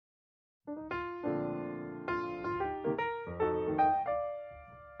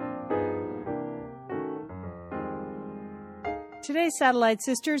Today's Satellite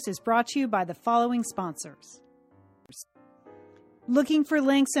Sisters is brought to you by the following sponsors. Looking for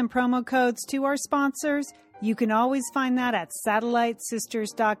links and promo codes to our sponsors? You can always find that at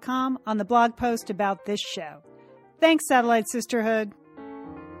satellitesisters.com on the blog post about this show. Thanks, Satellite Sisterhood.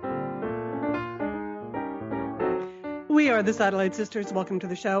 We are the Satellite Sisters. Welcome to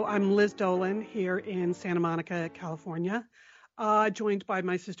the show. I'm Liz Dolan here in Santa Monica, California, joined by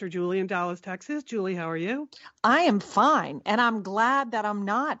my sister Julie in Dallas, Texas. Julie, how are you? I am fine, and I'm glad that I'm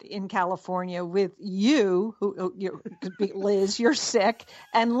not in California with you, Liz, you're sick,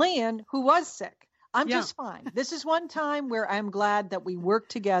 and Lian, who was sick. I'm just fine. This is one time where I'm glad that we work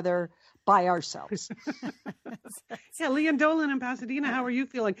together by ourselves. Yeah, Lian Dolan in Pasadena, how are you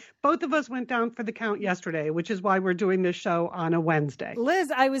feeling? Both of us went down for the count yesterday, which is why we're doing this show on a Wednesday.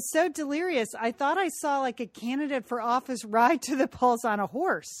 Liz, I was so delirious. I thought I saw like a candidate for office ride to the polls on a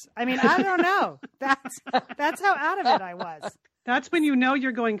horse. I mean, I don't know. That's how out of it I was. That's when you know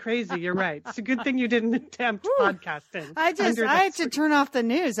you're going crazy. You're right. It's a good thing you didn't attempt podcasting. I had to turn off the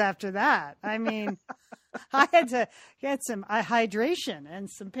news after that. I mean, I had to get some hydration and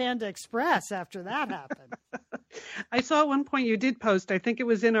some Panda Express after that happened. I saw at one point you did post, I think it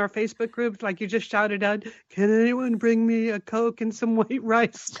was in our Facebook group, like you just shouted out, "Can anyone bring me a Coke and some white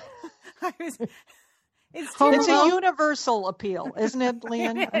rice?" It's a universal appeal, isn't it,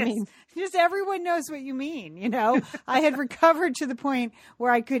 Lian? I mean, just everyone knows what you mean. You know, I had recovered to the point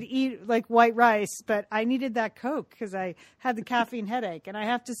where I could eat like white rice, but I needed that Coke because I had the caffeine headache. And I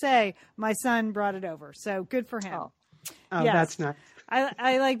have to say, my son brought it over. So good for him. Oh, yes. That's nice.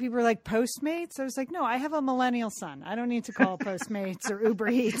 I like people are like Postmates. I was like, no, I have a millennial son. I don't need to call Postmates or Uber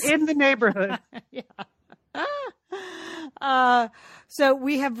Eats. In the neighborhood. Yeah. So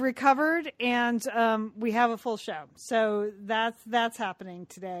we have recovered and we have a full show. So that's happening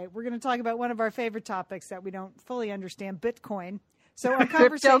today. We're going to talk about one of our favorite topics that we don't fully understand, Bitcoin. So our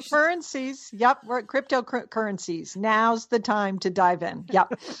conversation... Cryptocurrencies. Yep, we're cryptocurrencies. Now's the time to dive in.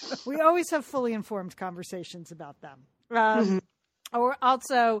 Yep. We always have fully informed conversations about them. Or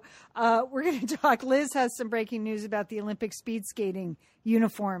also, we're going to talk. Liz has some breaking news about the Olympic speed skating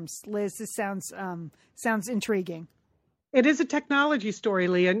uniforms. Liz, this sounds intriguing. It is a technology story,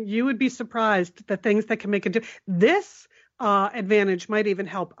 Lian. You would be surprised the things that can make a difference. This advantage might even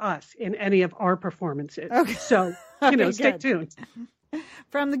help us in any of our performances. Okay. So, stay tuned.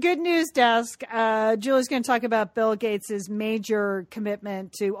 From the Good News Desk, Julie's going to talk about Bill Gates' major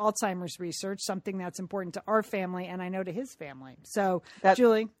commitment to Alzheimer's research, something that's important to our family and I know to his family. So,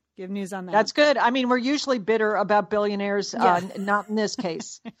 Julie, give news on that. That's good. I mean, we're usually bitter about billionaires, not in this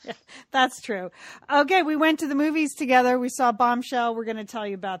case. That's true. Okay, we went to the movies together. We saw Bombshell. We're going to tell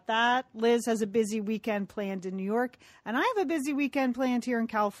you about that. Liz has a busy weekend planned in New York, and I have a busy weekend planned here in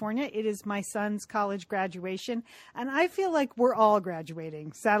California. It is my son's college graduation, and I feel like we're all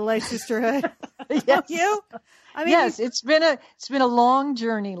graduating. Satellite Sisterhood. Yes. You? I mean, yes, it's been a long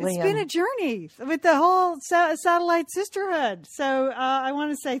journey, Liam. It's been a journey with the whole Satellite Sisterhood. So I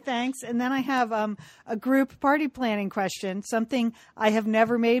want to say thanks. And then I have a group party planning question, something I have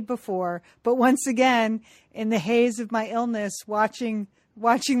never made before. But once again, in the haze of my illness, watching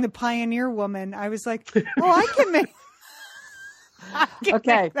the Pioneer Woman, I was like, oh, I can make...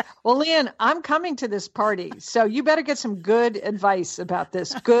 Okay. Well, Lian, I'm coming to this party, so you better get some good advice about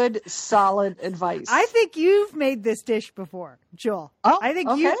this. Good, solid advice. I think you've made this dish before, Joel. Oh, I think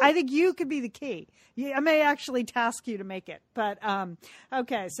okay. you could be the key. I may actually task you to make it, but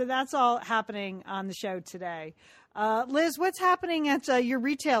okay. So that's all happening on the show today. Liz, what's happening at your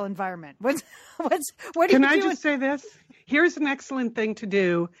retail environment? What are you doing? Can I just say this? Here's an excellent thing to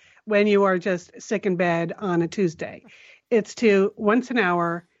do when you are just sick in bed on a Tuesday. It's to, once an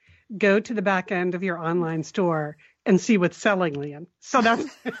hour, go to the back end of your online store and see what's selling, Liam. So that's...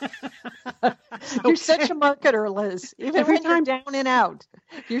 You're such a marketer, Liz. Even when you're down and out,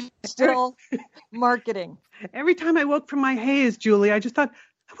 you're still marketing. Every time I woke from my haze, Julie, I just thought,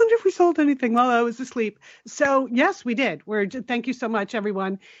 I wonder if we sold anything while I was asleep. So, yes, we did. Thank you so much,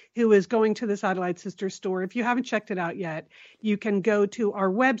 everyone who is going to the Satellite Sisters store. If you haven't checked it out yet, you can go to our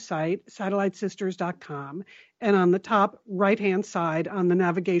website, satellitesisters.com, and on the top right-hand side on the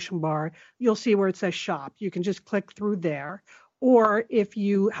navigation bar, you'll see where it says shop. You can just click through there. Or if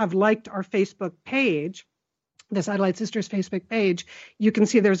you have liked our Facebook page, the Satellite Sisters Facebook page, you can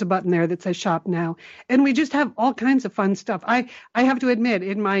see there's a button there that says shop now. And we just have all kinds of fun stuff. I have to admit,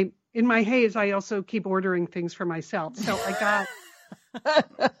 in my haze, I also keep ordering things for myself. So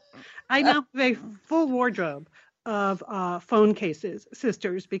I now have a full wardrobe of phone cases,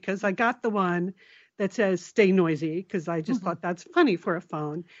 sisters, because I got the one that says "Stay Noisy" because I just thought that's funny for a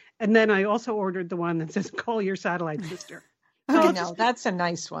phone, and then I also ordered the one that says "Call your satellite sister." I know, that's a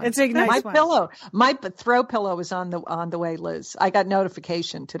nice one. It's a nice one. My throw pillow is on the way, Liz. I got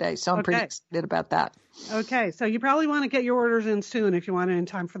notification today, so I'm pretty excited about that. Okay, so you probably want to get your orders in soon if you want it in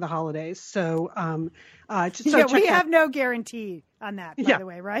time for the holidays. So, we have no guarantee on that, by the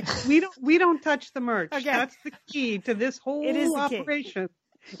way, right? We don't touch the merch. Okay. That's the key to this whole operation. Key.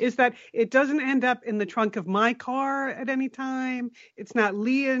 Is that it doesn't end up in the trunk of my car at any time. It's not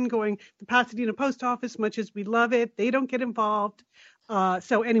Leanne going to the Pasadena post office, much as we love it. They don't get involved.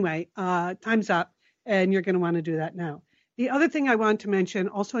 So anyway, time's up, and you're going to want to do that now. The other thing I wanted to mention,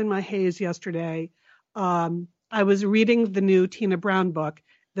 also in my haze yesterday, I was reading the new Tina Brown book,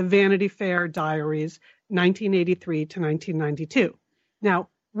 The Vanity Fair Diaries, 1983 to 1992. Now,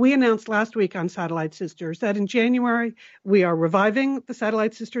 we announced last week on Satellite Sisters that in January, we are reviving the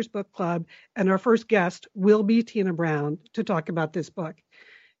Satellite Sisters Book Club, and our first guest will be Tina Brown to talk about this book.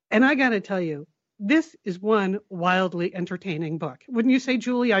 And I got to tell you, this is one wildly entertaining book. Wouldn't you say,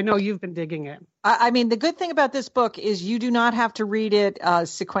 Julie? I know you've been digging in. I mean, the good thing about this book is you do not have to read it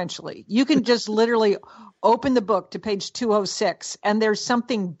sequentially. You can just literally open the book to page 206, and there's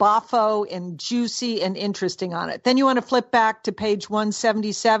something boffo and juicy and interesting on it. Then you want to flip back to page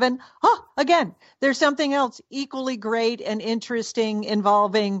 177. Again, there's something else equally great and interesting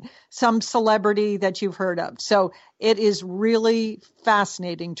involving some celebrity that you've heard of. So it is really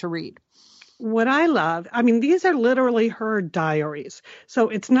fascinating to read. What I love, I mean, these are literally her diaries. So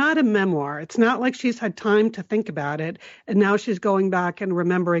it's not a memoir. It's not like she's had time to think about it, and now she's going back and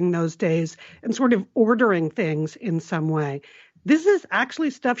remembering those days and sort of ordering things in some way. This is actually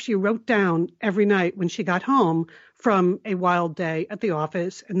stuff she wrote down every night when she got home from a wild day at the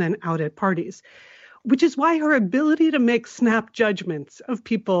office and then out at parties, which is why her ability to make snap judgments of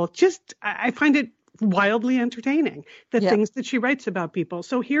people I find it wildly entertaining, the things that she writes about people.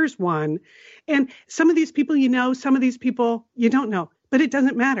 So here's one. And some of these people you know, some of these people you don't know, but it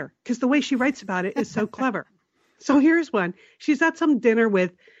doesn't matter because the way she writes about it is so clever. So here's one. She's at some dinner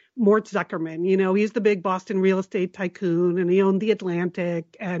with Mort Zuckerman. You know, he's the big Boston real estate tycoon and he owned the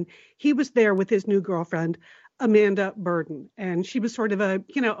Atlantic. And he was there with his new girlfriend, Amanda Burden. And she was sort of a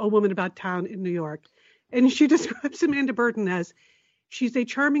woman about town in New York. And she describes Amanda Burden as, she's a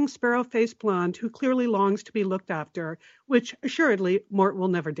charming sparrow-faced blonde who clearly longs to be looked after, which assuredly Mort will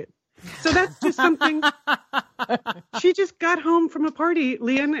never do. So that's just something. She just got home from a party,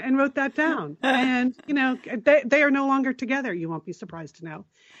 Leanne, and wrote that down. And, they are no longer together. You won't be surprised to know.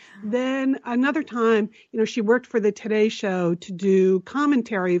 Then another time, she worked for the Today Show to do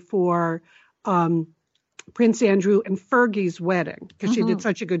commentary for Prince Andrew and Fergie's wedding because she did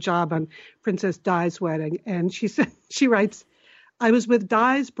such a good job on Princess Di's wedding. And she writes, I was with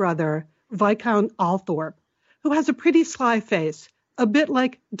Di's brother, Viscount Althorp, who has a pretty sly face, a bit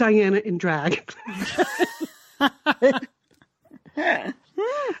like Diana in drag.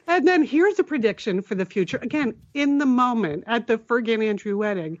 And then here's a prediction for the future. Again, in the moment at the Fergie and Andrew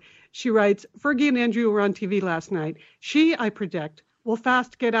wedding, she writes, Fergie and Andrew were on TV last night. She, I predict, will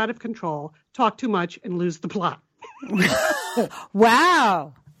fast get out of control, talk too much, and lose the plot.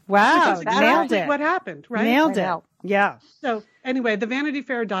 Wow. Nailed it. What happened, right? Nailed it. Yeah. So anyway, The Vanity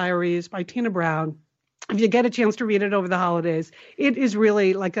Fair Diaries by Tina Brown. If you get a chance to read it over the holidays, it is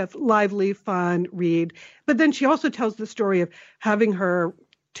really like a lively, fun read. But then she also tells the story of having her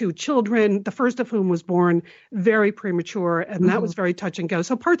two children, the first of whom was born very premature, and that was very touch and go.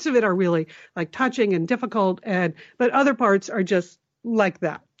 So parts of it are really like touching and difficult, but other parts are just like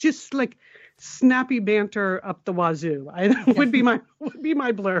that, just like snappy banter up the wazoo. Would be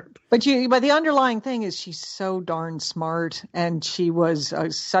my blurb. But the underlying thing is she's so darn smart, and she was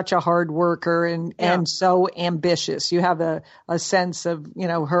such a hard worker and so ambitious. You have a sense of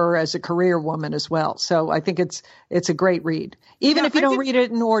her as a career woman as well. So I think it's a great read. Even if you don't read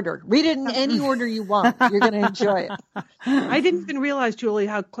it in order, read it in any order you want. You're going to enjoy it. I didn't even realize, Julie,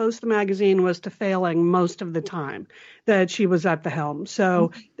 how close the magazine was to failing most of the time that she was at the helm.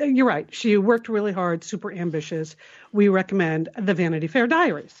 So you're right. She worked really hard, super ambitious. We recommend The Vanity Fair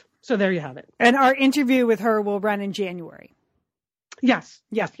Diaries. So there you have it. And our interview with her will run in January. Yes.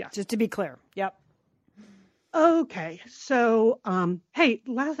 Just to be clear. Yep. Okay. So, hey,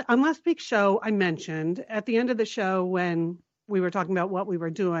 on last week's show, I mentioned at the end of the show when we were talking about what we were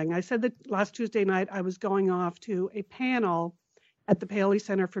doing, I said that last Tuesday night I was going off to a panel at the Paley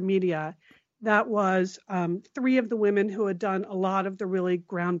Center for Media. That was 3 of the women who had done a lot of the really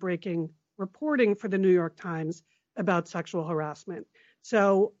groundbreaking reporting for the New York Times about sexual harassment.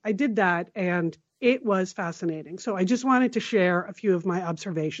 So I did that, and it was fascinating. So I just wanted to share a few of my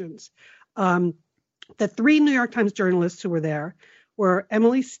observations. The 3 New York Times journalists who were there were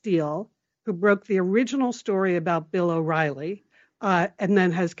Emily Steele, who broke the original story about Bill O'Reilly, and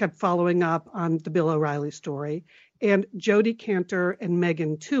then has kept following up on the Bill O'Reilly story, and Jodi Kantor and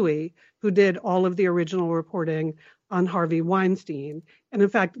Megan Twohey, who did all of the original reporting on Harvey Weinstein. And in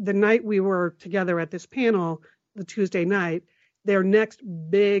fact, the night we were together at this panel, the Tuesday night, their next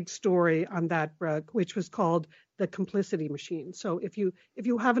big story on that broke, which was called The Complicity Machine. So if you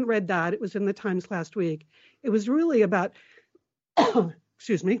haven't read that, it was in the Times last week. It was really about,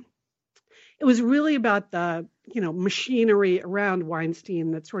 excuse me, it was really about the machinery around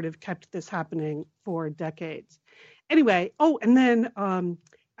Weinstein that sort of kept this happening for decades. Anyway, and then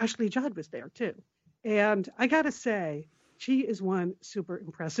Ashley Judd was there too. And I got to say, she is one super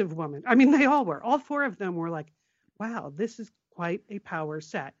impressive woman. I mean, they all were. All 4 of them were like, wow, this is quite a power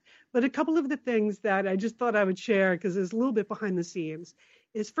set. But a couple of the things that I just thought I would share, because it's a little bit behind the scenes,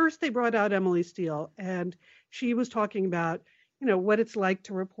 is first they brought out Emily Steele, and she was talking about, what it's like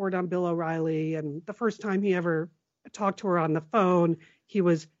to report on Bill O'Reilly. And the first time he ever talked to her on the phone, he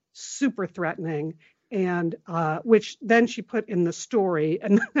was super threatening, and which then she put in the story,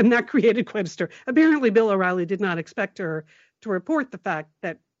 and that created quite a stir. Apparently, Bill O'Reilly did not expect her to report the fact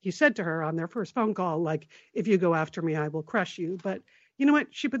that he said to her on their first phone call, like, if you go after me, I will crush you. But you know what?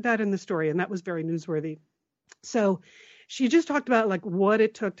 She put that in the story, and that was very newsworthy. So she just talked about like what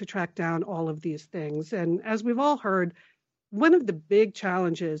it took to track down all of these things. And as we've all heard, one of the big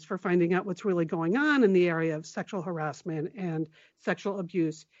challenges for finding out what's really going on in the area of sexual harassment and sexual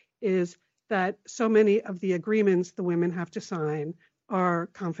abuse is that so many of the agreements the women have to sign are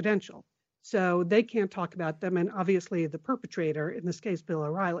confidential. So they can't talk about them. And obviously the perpetrator, in this case, Bill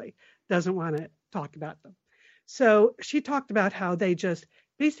O'Reilly, doesn't want to talk about them. So she talked about how they just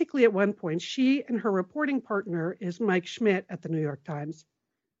basically at one point, she and her reporting partner is Mike Schmidt at the New York Times.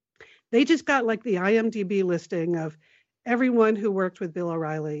 They just got like the IMDb listing of everyone who worked with Bill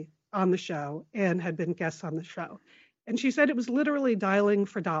O'Reilly on the show and had been guests on the show. And she said it was literally dialing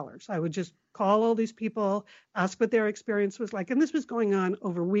for dollars. I would just call all these people, ask what their experience was like. And this was going on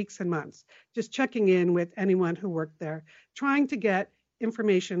over weeks and months, just checking in with anyone who worked there, trying to get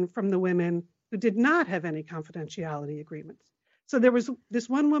information from the women who did not have any confidentiality agreements. So there was this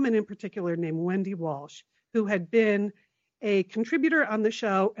one woman in particular named Wendy Walsh, who had been a contributor on the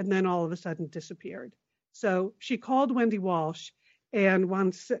show and then all of a sudden disappeared. So she called Wendy Walsh and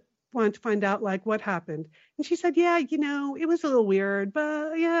wanted to find out like what happened. And she said, yeah, it was a little weird,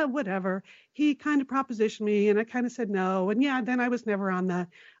 but yeah, whatever. He kind of propositioned me and I kind of said no. And yeah, then I was never on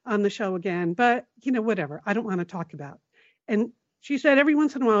the show again, but whatever. I don't want to talk about. And she said every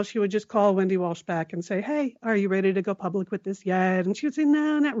once in a while she would just call Wendy Walsh back and say, hey, are you ready to go public with this yet? And she would say,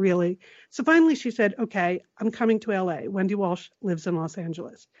 no, not really. So finally she said, okay, I'm coming to LA. Wendy Walsh lives in Los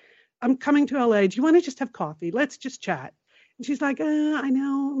Angeles. I'm coming to LA. Do you want to just have coffee? Let's just chat. And she's like, I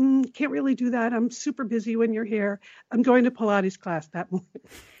know, can't really do that. I'm super busy when you're here. I'm going to Pilates class that morning.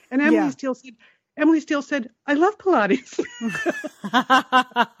 And Emily Steele said, I love Pilates.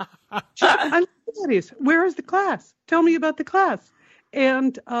 I love Pilates. Where is the class? Tell me about the class.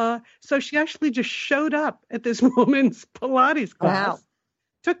 And so she actually just showed up at this woman's Pilates class,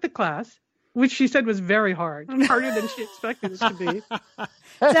 took the class, which she said was very hard, harder than she expected it to be.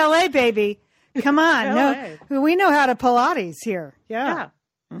 It's LA, baby. Come on. No, we know how to Pilates here. Yeah.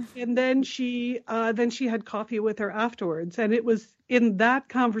 And then she had coffee with her afterwards. And it was in that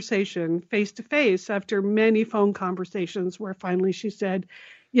conversation, face to face, after many phone conversations, where finally she said,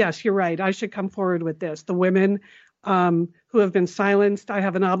 yes, you're right. I should come forward with this. The women who have been silenced, I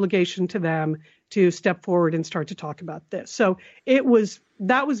have an obligation to them to step forward and start to talk about this. So that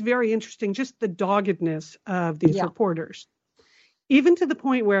was very interesting, just the doggedness of these reporters. Even to the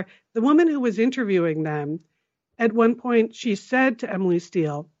point where the woman who was interviewing them, at one point, she said to Emily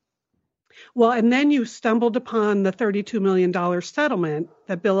Steele, well, and then you stumbled upon the $32 million settlement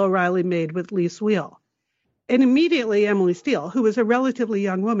that Bill O'Reilly made with Lise Wheel. And immediately Emily Steele, who was a relatively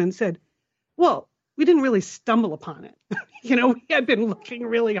young woman, said, well, we didn't really stumble upon it. We had been looking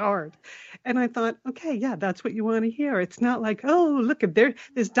really hard. And I thought, okay, yeah, that's what you want to hear. It's not like, oh, look at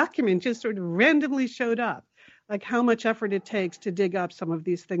this document just sort of randomly showed up. Like how much effort it takes to dig up some of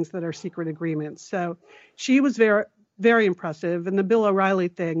these things that are secret agreements. So she was very, very impressive. And the Bill O'Reilly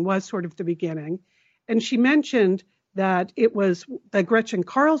thing was sort of the beginning. And she mentioned that it was the Gretchen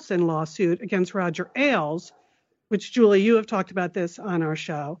Carlson lawsuit against Roger Ailes, which, Julie, you have talked about this on our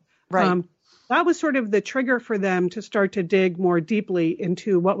show. Right. That was sort of the trigger for them to start to dig more deeply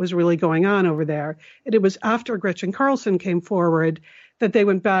into what was really going on over there. And it was after Gretchen Carlson came forward that they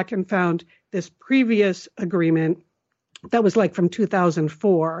went back and found this previous agreement that was like from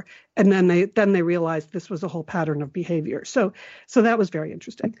 2004, and then they realized this was a whole pattern of behavior. So that was very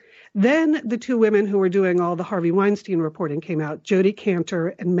interesting. Then the two women who were doing all the Harvey Weinstein reporting came out, Jodi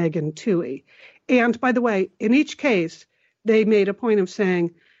Kantor and Megan Twohey. And by the way, in each case, they made a point of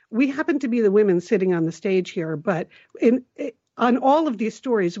saying, we happen to be the women sitting on the stage here, but on all of these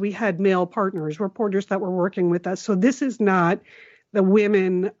stories, we had male partners, reporters that were working with us. So this is not the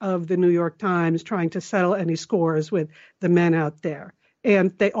women of the New York Times trying to settle any scores with the men out there.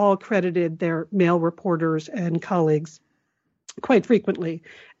 And they all credited their male reporters and colleagues quite frequently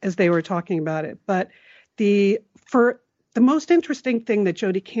as they were talking about it. But for the most interesting thing that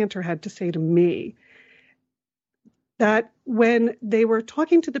Jodi Kantor had to say to me, that when they were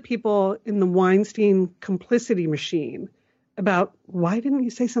talking to the people in the Weinstein complicity machine about why didn't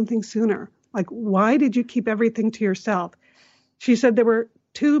you say something sooner? Like, why did you keep everything to yourself? She said there were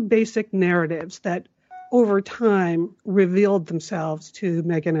two basic narratives that over time revealed themselves to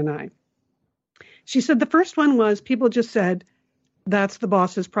Megan and I. She said the first one was people just said, that's the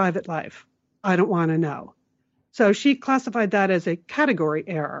boss's private life. I don't want to know. So she classified that as a category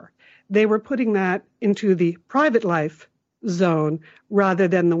error. They were putting that into the private life zone rather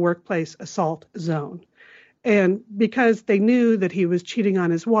than the workplace assault zone. And because they knew that he was cheating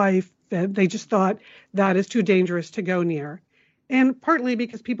on his wife, they just thought that is too dangerous to go near. And partly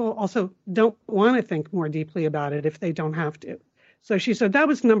because people also don't want to think more deeply about it if they don't have to. So she said that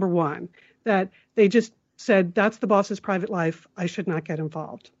was number one, that they just said, that's the boss's private life. I should not get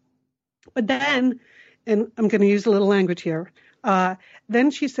involved. But then, and I'm going to use a little language here,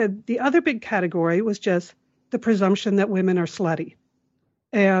 then she said the other big category was just the presumption that women are slutty.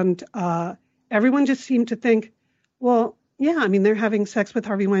 And everyone just seemed to think, well, yeah, I mean, they're having sex with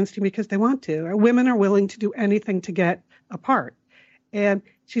Harvey Weinstein because they want to, or women are willing to do anything to get a part. And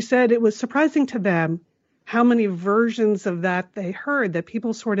she said it was surprising to them how many versions of that they heard, that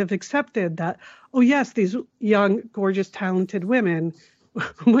people sort of accepted that, oh, yes, these young, gorgeous, talented women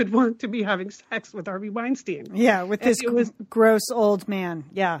would want to be having sex with Harvey Weinstein. Yeah, with this gross old man.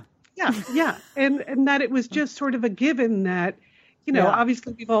 Yeah. Yeah. And that it was just sort of a given that,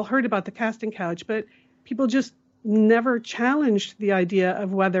 obviously we've all heard about the casting couch, but people just never challenged the idea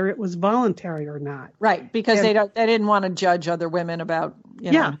of whether it was voluntary or not. Right, because they didn't want to judge other women about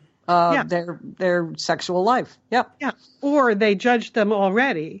their sexual life. Yep. Yeah. Or they judged them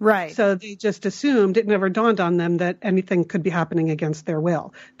already. Right. So they just assumed, it never dawned on them that anything could be happening against their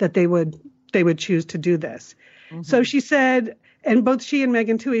will, that they would choose to do this. Mm-hmm. So she said, and both she and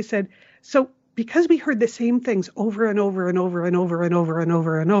Megan Twohey said, so because we heard the same things over and over and over and over and over and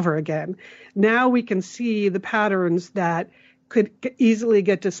over and over again, now we can see the patterns that could easily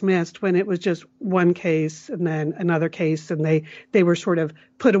get dismissed when it was just one case and then another case, and they were sort of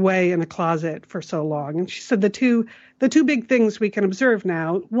put away in a closet for so long. And she said the two big things we can observe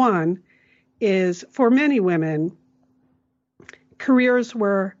now, one is for many women, careers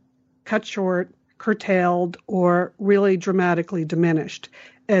were cut short, curtailed, or really dramatically diminished.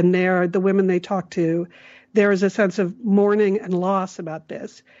 And the women they talk to, there is a sense of mourning and loss about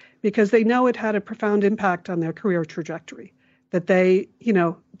this because they know it had a profound impact on their career trajectory, that they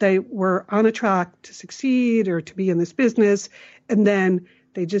were on a track to succeed or to be in this business, and then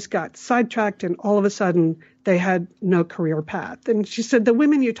they just got sidetracked and all of a sudden they had no career path. And she said the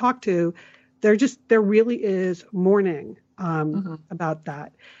women you talk to, there really is mourning about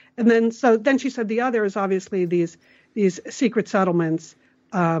that. And then she said the other is obviously these secret settlements.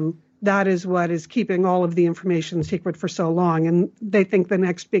 That is what is keeping all of the information secret for so long. And they think the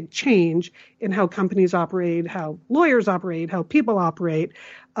next big change in how companies operate, how lawyers operate, how people operate,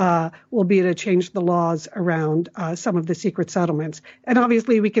 will be to change the laws around some of the secret settlements. And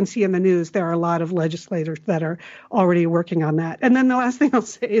obviously we can see in the news there are a lot of legislators that are already working on that. And then the last thing I'll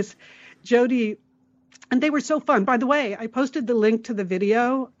say is Jodi, and they were so fun. By the way, I posted the link to the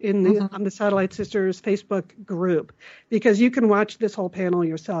video on the Satellite Sisters Facebook group because you can watch this whole panel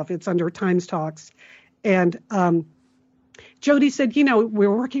yourself. It's under Times Talks. And Jodi said,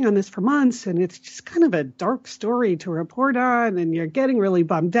 we're working on this for months and it's just kind of a dark story to report on and you're getting really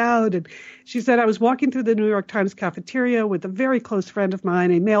bummed out. And she said, I was walking through the New York Times cafeteria with a very close friend of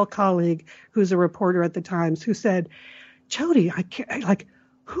mine, a male colleague who's a reporter at the Times, who said, Jodi,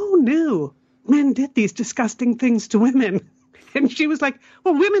 who knew men did these disgusting things to women? And she was like,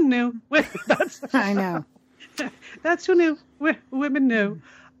 well, women knew. I know. That's who knew. Women knew.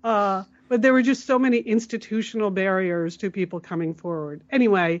 But there were just so many institutional barriers to people coming forward.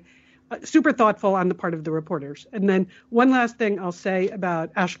 Anyway, super thoughtful on the part of the reporters. And then one last thing I'll say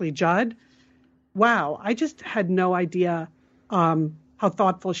about Ashley Judd. Wow, I just had no idea how how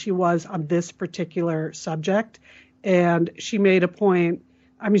thoughtful she was on this particular subject. And she made a point.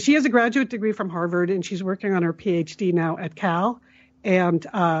 I mean, she has a graduate degree from Harvard, and she's working on her PhD now at Cal, and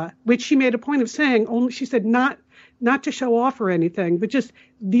which she made a point of saying, only, she said, not to show off or anything, but just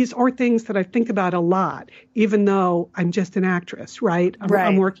these are things that I think about a lot, even though I'm just an actress, right?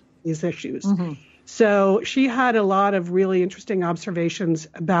 I'm working on these issues. Mm-hmm. So she had a lot of really interesting observations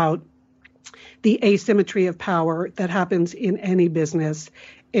about the asymmetry of power that happens in any business,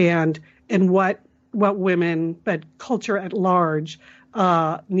 and what women, but culture at large,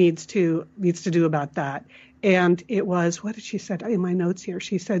 needs to do about that. And it was, what did she say in my notes here?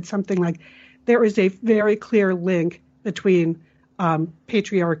 She said something like, there is a very clear link between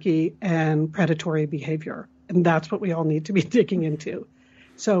patriarchy and predatory behavior. And that's what we all need to be digging into.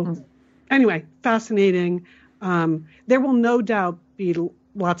 So anyway, fascinating. There will no doubt be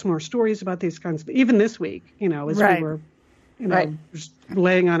lots more stories about these kinds of, even this week, as we were, just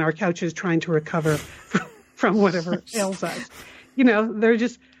laying on our couches trying to recover from whatever ails us. There are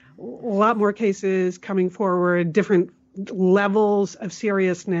just a lot more cases coming forward, different levels of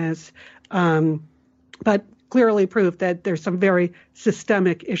seriousness, but clearly proof that there's some very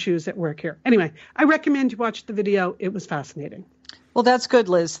systemic issues at work here. Anyway, I recommend you watch the video. It was fascinating. Well, that's good,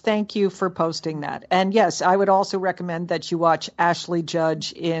 Liz. Thank you for posting that. And yes, I would also recommend that you watch Ashley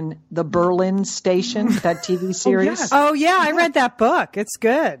Judge in The Berlin Station, that TV series. Oh, yeah. I read that book. It's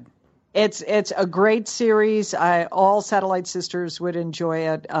good. It's a great series. All Satellite Sisters would enjoy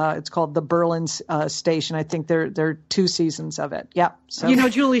it. It's called The Berlin Station. I think there are 2 seasons of it. Yeah. So.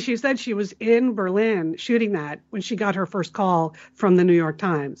 Julie, she said she was in Berlin shooting that when she got her first call from the New York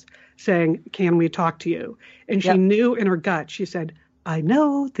Times saying, "Can we talk to you?" And she knew in her gut, she said, "I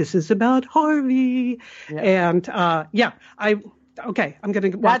know this is about Harvey." Yep. And I'm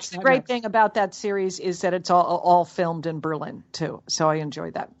going to watch That's the great thing about that series is that it's all filmed in Berlin too. So I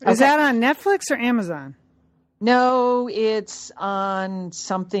enjoyed that. Is that on Netflix or Amazon? No, it's on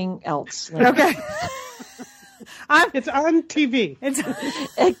something else. Okay. It's on TV.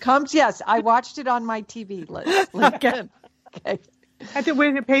 It comes. Yes, I watched it on my TV list. Okay. I think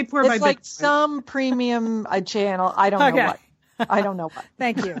we paid for it by like some premium channel. I don't know what. I don't know what.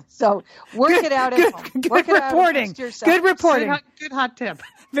 Thank you. So work it out at home. Good reporting. Good reporting. Good hot tip.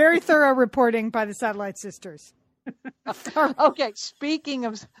 Very thorough reporting by the Satellite Sisters. Okay, speaking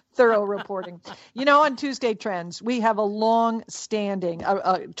of thorough reporting, on Tuesday Trends, we have a long-standing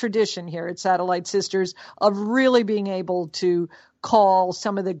tradition here at Satellite Sisters of really being able to call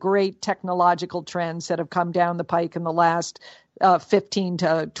some of the great technological trends that have come down the pike in the last 15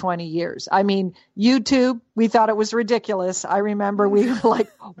 to 20 years. I mean, YouTube, we thought it was ridiculous. I remember we were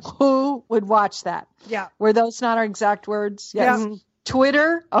like, who would watch that? Yeah. Were those not our exact words? Yes. Yeah.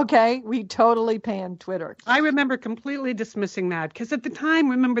 Twitter, okay, we totally panned Twitter. I remember completely dismissing that because at the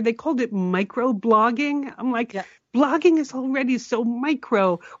time, remember, they called it micro-blogging. I'm like, blogging is already so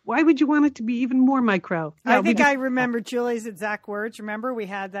micro. Why would you want it to be even more micro? I think I remember Julie's exact words. Remember, we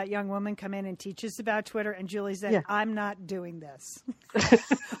had that young woman come in and teach us about Twitter, and Julie said, I'm not doing this.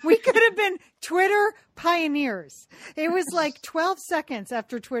 We could have been Twitter pioneers. It was like 12 seconds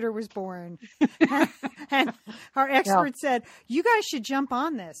after Twitter was born. And our expert said, you guys should jump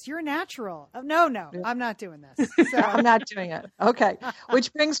on this. You're natural. No, I'm not doing this. So. I'm not doing it. Okay.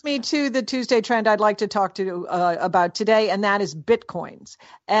 Which brings me to the Tuesday trend I'd like to talk to about today, and that is Bitcoins.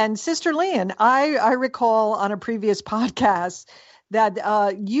 And Sister Lian, I recall on a previous podcast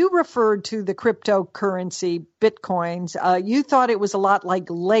that you referred to the cryptocurrency Bitcoins. You thought it was a lot like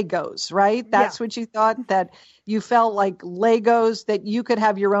Legos, right? That's what you thought, that you felt like Legos, that you could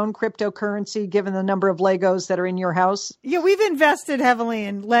have your own cryptocurrency given the number of Legos that are in your house? Yeah, we've invested heavily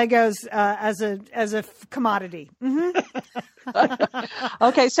in Legos as a commodity. Mm-hmm.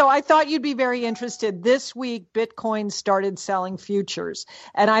 Okay, so I thought you'd be very interested. This week, Bitcoin started selling futures.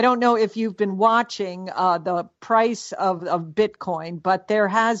 And I don't know if you've been watching the price of Bitcoin, but there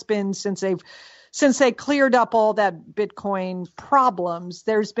has been, since they cleared up all that Bitcoin problems,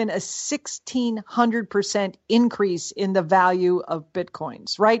 there's been a 1,600% increase in the value of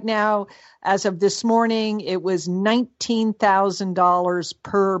Bitcoins. Right now, as of this morning, it was $19,000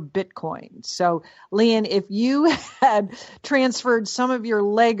 per Bitcoin. So, Lian, if you had transferred some of your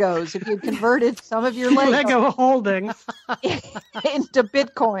Legos, if you converted some of your Lego holdings into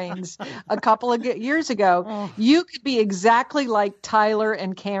Bitcoins a couple of years ago, you could be exactly like Tyler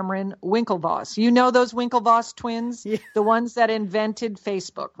and Cameron Winklevoss. You know those Winklevoss twins, the ones that invented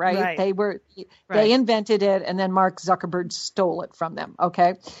Facebook, right? They invented it, and then Mark Zuckerberg stole it from them.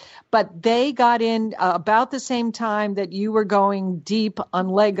 Okay, but they got in about the same time that you were going deep on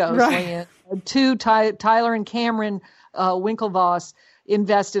Legos. Right. To Tyler and Cameron Winklevoss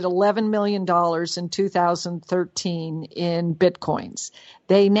invested $11 million in 2013 in Bitcoins.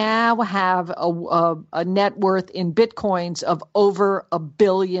 They now have a net worth in Bitcoins of over $1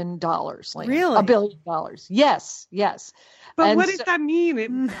 billion. Really? $1 billion. Yes. But what does that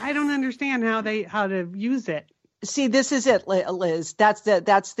mean? I don't understand how to use it. See, this is it, Liz. That's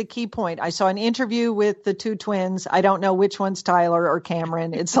the key point. I saw an interview with the two twins. I don't know which one's Tyler or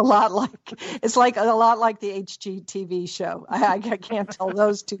Cameron. It's a lot like the HGTV show. I can't tell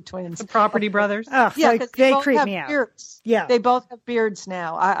those two twins. The Property Brothers. Oh, yeah, they creep me out. Beards. Yeah, they both have beards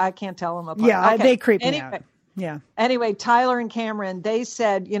now. I can't tell them apart. Yeah, okay. They creep me out. Yeah. Anyway, Tyler and Cameron, they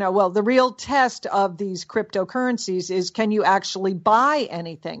said, the real test of these cryptocurrencies is, can you actually buy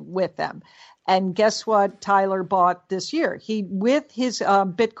anything with them? And guess what Tyler bought this year? With his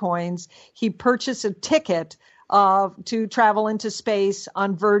Bitcoins, he purchased a ticket to travel into space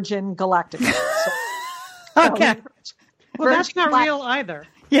on Virgin Galactica. Okay. Well, that's not real either.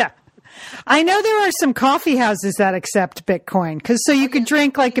 Yeah. I know there are some coffee houses that accept Bitcoin, so you could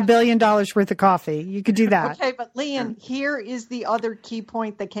drink like $1 billion worth of coffee. You could do that. Okay, but Lian, here is the other key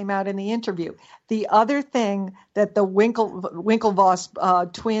point that came out in the interview. The other thing that the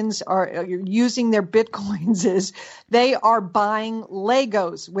Winklevoss twins are using their Bitcoins is they are buying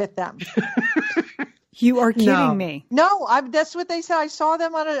Legos with them. You are kidding me. No, that's what they said. I saw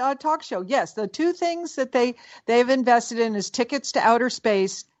them on a talk show. Yes, the two things that they've invested in is tickets to outer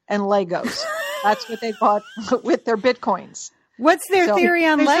space and Legos. That's what they bought with their Bitcoins. What's their theory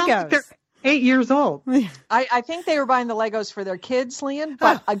on Legos? They're 8 years old. I think they were buying the Legos for their kids, Lian.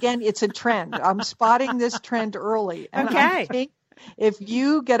 But again, it's a trend. I'm spotting this trend early. And okay. I think if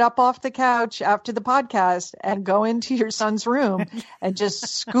you get up off the couch after the podcast and go into your son's room and just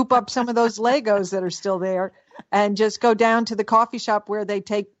scoop up some of those Legos that are still there and just go down to the coffee shop where they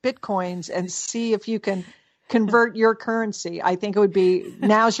take Bitcoins and see if you can convert your currency, I think it would be,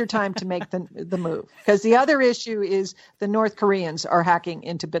 now's your time to make the move. Because the other issue is the North Koreans are hacking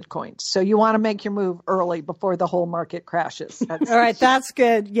into Bitcoins. So you want to make your move early before the whole market crashes. All right, that's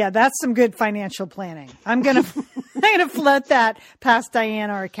good. Yeah, that's some good financial planning. I'm gonna float that past Diane,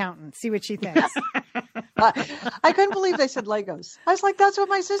 our accountant, see what she thinks. I couldn't believe they said Legos. I was like, that's what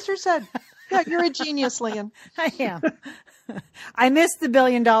my sister said. Yeah, you're a genius, Lian. I am. I missed the $1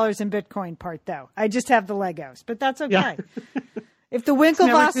 billion in Bitcoin part, though. I just have the Legos, but that's okay. Yeah. If the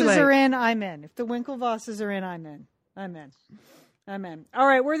Winklevosses are in, I'm in. If the Winklevosses are in, I'm in. I'm in. All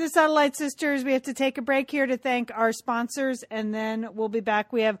right, we're the Satellite Sisters. We have to take a break here to thank our sponsors, and then we'll be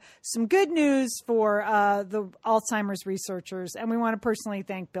back. We have some good news for the Alzheimer's researchers, and we want to personally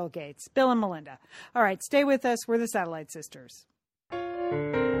thank Bill Gates, Bill and Melinda. All right, stay with us. We're the Satellite Sisters.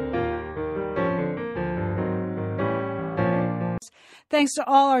 Thanks to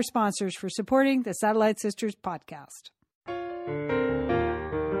all our sponsors for supporting the Satellite Sisters podcast. All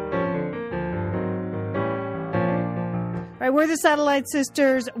right, we're the Satellite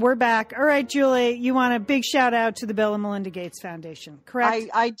Sisters. We're back. All right, Julie, you want a big shout out to the Bill and Melinda Gates Foundation, correct?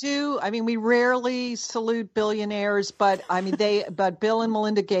 I do. I mean, we rarely salute billionaires, but Bill and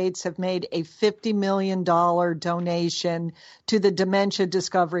Melinda Gates have made a $50 million donation to the Dementia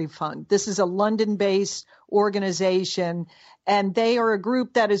Discovery Fund. This is a London-based organization, and they are a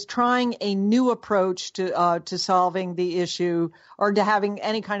group that is trying a new approach to solving the issue, or to having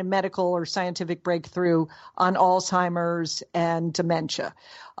any kind of medical or scientific breakthrough on Alzheimer's and dementia.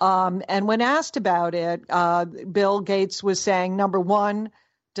 And when asked about it, Bill Gates was saying, number one,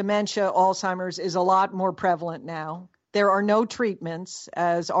 dementia, Alzheimer's is a lot more prevalent now. There are no treatments,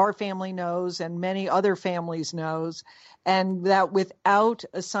 as our family knows and many other families knows, and that without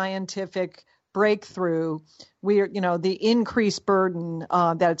a scientific breakthrough, the increased burden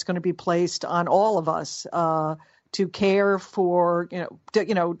that it's going to be placed on all of us to care for,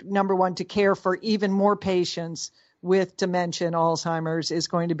 number one, to care for even more patients with dementia and Alzheimer's is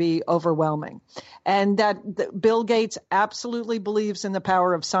going to be overwhelming. And that Bill Gates absolutely believes in the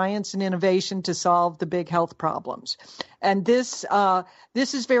power of science and innovation to solve the big health problems. And this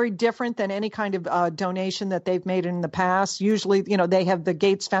is very different than any kind of donation that they've made in the past. Usually, the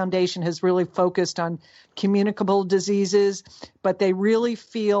Gates Foundation has really focused on communicable diseases, but they really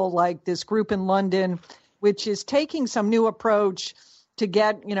feel like this group in London, which is taking some new approach to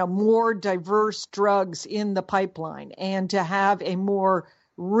get, more diverse drugs in the pipeline, and to have a more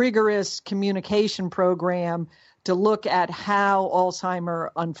rigorous communication program to look at how Alzheimer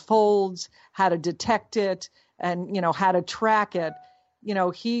unfolds, how to detect it, and, how to track it.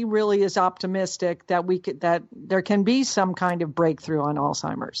 He really is optimistic that there can be some kind of breakthrough on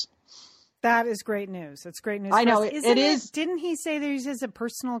Alzheimer's. That is great news. That's great news. I know it is. Didn't he say there is a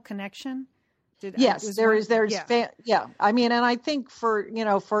personal connection Yes, there's, yeah. I mean, and I think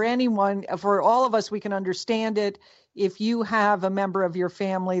for anyone, for all of us, we can understand it. If you have a member of your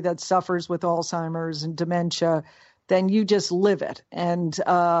family that suffers with Alzheimer's and dementia, then you just live it. And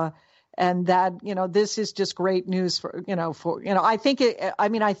that, this is just great news for, I think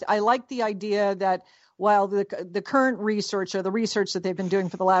I like the idea that while the current research or the research that they've been doing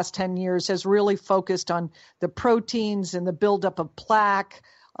for the last 10 years has really focused on the proteins and the buildup of plaque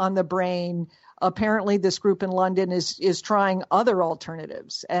on the brain, apparently this group in London is trying other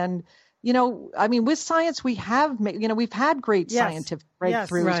alternatives. And, with science, we've had great scientific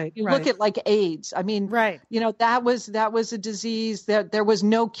breakthroughs. Right, you look at like AIDS. I mean, that was a disease that there was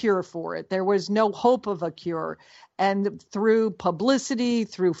no cure for it. There was no hope of a cure. And through publicity,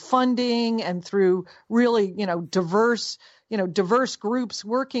 through funding, and through really, diverse groups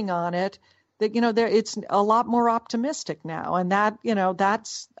working on it, that, it's a lot more optimistic now. And that,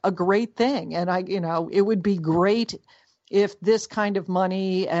 that's a great thing. And it would be great if this kind of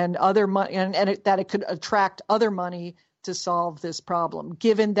money and other money that it could attract other money to solve this problem,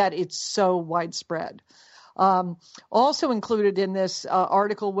 given that it's so widespread. Also included in this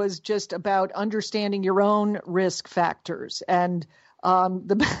article was just about understanding your own risk factors. And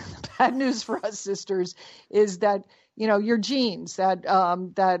the bad news for us sisters is that, your genes that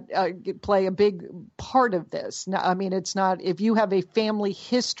play a big part of this. Now, I mean, it's not, if you have a family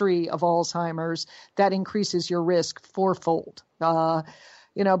history of Alzheimer's, that increases your risk fourfold. But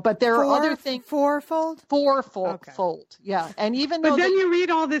there are other things. Fourfold? Fourfold. Yeah. And even though. But then you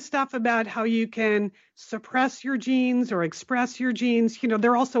read all this stuff about how you can suppress your genes or express your genes.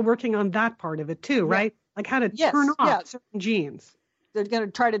 They're also working on that part of it too, right? Like how to turn off certain genes. They're going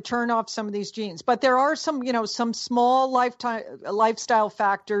to try to turn off some of these genes. But there are some small lifestyle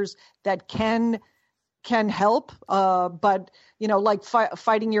factors that can help. But, like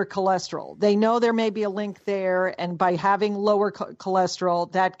fighting your cholesterol. They know there may be a link there. And by having lower cholesterol,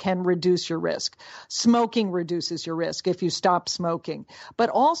 that can reduce your risk. Smoking reduces your risk if you stop smoking. But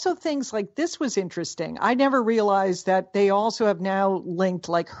also things like this was interesting. I never realized that they also have now linked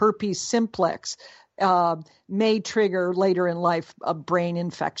like herpes simplex. May trigger later in life a brain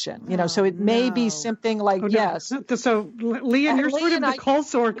infection, so it may be something like, yes. So, Leanne, you're sort of the cold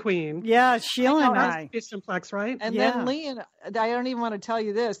sore queen. Yeah, Sheila and I. Simplex, right? And then Leanne, I don't even want to tell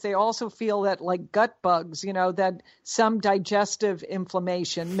you this. They also feel that like gut bugs, that some digestive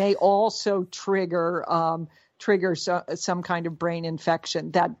inflammation may also trigger some kind of brain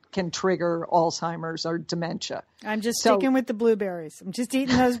infection that can trigger Alzheimer's or dementia. I'm just sticking with the blueberries. I'm just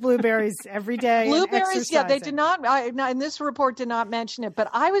eating those blueberries every day. Blueberries, they did not, and this report did not mention it, but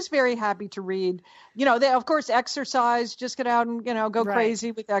I was very happy to read, they, of course, exercise, just get out and, go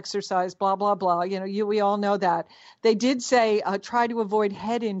crazy with exercise, blah, blah, blah. We all know that. They did say, try to avoid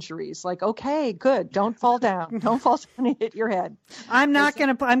head injuries. Like, okay, good. Don't fall down. Don't fall down and hit your head. I'm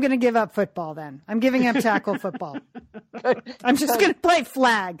going to give up football then. I'm giving up tackle football. I'm just going to play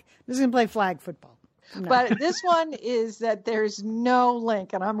flag. I'm just going to play flag football. No. But this one is that there's no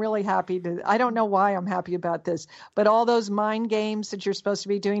link, and I'm really happy I don't know why I'm happy about this, but all those mind games that you're supposed to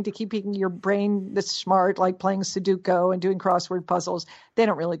be doing to keeping your brain this smart, like playing Sudoku and doing crossword puzzles, they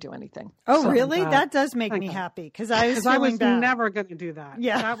don't really do anything. Oh, so, really? That does make me happy because I was never going to do that.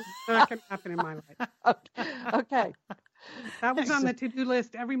 Yeah. That was not going to happen in my life. Okay. That was on the to-do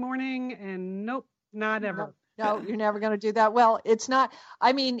list every morning, and nope, not ever. No, you're never going to do that. Well, it's not,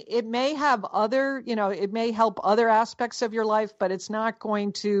 it may have other, it may help other aspects of your life, but it's not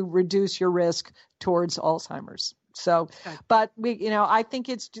going to reduce your risk towards Alzheimer's. So, but I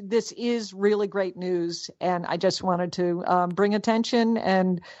think this is really great news. And I just wanted to bring attention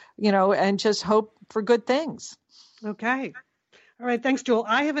and just hope for good things. Okay. All right. Thanks, Joel.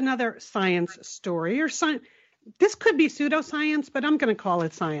 I have another science story This could be pseudoscience, but I'm going to call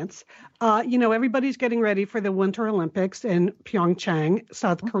it science. Everybody's getting ready for the Winter Olympics in Pyeongchang,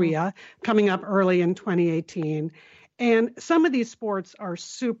 South Korea, coming up early in 2018. And some of these sports are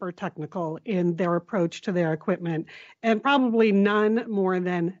super technical in their approach to their equipment, and probably none more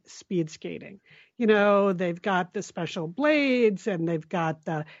than speed skating. They've got the special blades, and they've got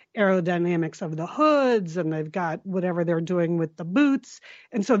the aerodynamics of the hoods, and they've got whatever they're doing with the boots.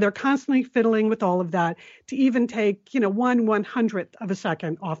 And so they're constantly fiddling with all of that to even take, 1/100th of a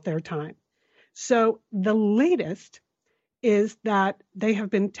second off their time. So the latest is that they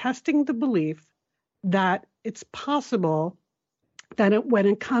have been testing the belief that it's possible that when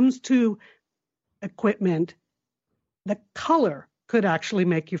it comes to equipment, the color could actually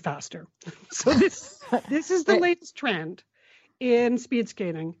make you faster. So this is the latest trend in speed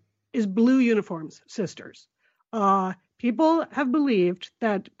skating is blue uniforms, sisters. people have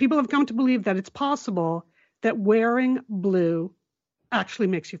come to believe that it's possible that wearing blue actually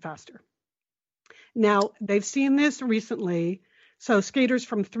makes you faster. Now, they've seen this recently. So skaters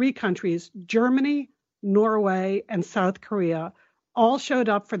from 3 countries, Germany, Norway, and South Korea, all showed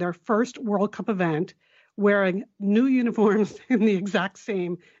up for their first World Cup event wearing new uniforms in the exact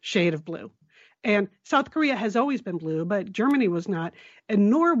same shade of blue. And South Korea has always been blue, but Germany was not. And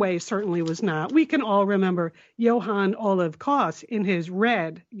Norway certainly was not. We can all remember Johan Olav Koss in his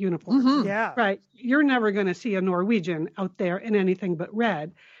red uniform. Mm-hmm. Yeah. Right. You're never going to see a Norwegian out there in anything but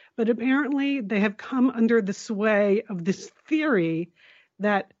red. But apparently they have come under the sway of this theory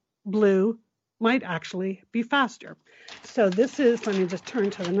that blue might actually be faster. So this is, let me just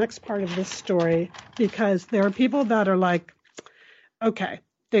turn to the next part of this story, because there are people that are like, okay,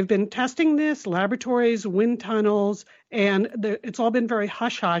 they've been testing this, laboratories, wind tunnels, and it's all been very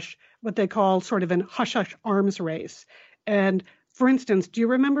hush-hush, what they call sort of an hush-hush arms race. And for instance, do you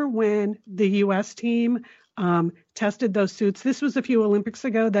remember when the U.S. team tested those suits? This was a few Olympics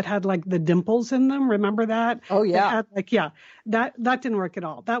ago that had like the dimples in them. Remember that? Oh, yeah. That didn't work at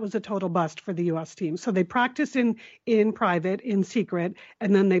all. That was a total bust for the U.S. team. So they practiced in private, in secret,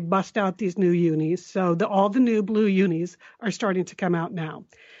 and then they bust out these new unis. So all the new blue unis are starting to come out now.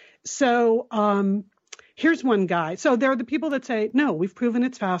 So here's one guy. So there are the people that say, no, we've proven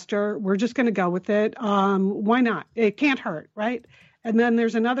it's faster. We're just going to go with it. Why not? It can't hurt, right? And then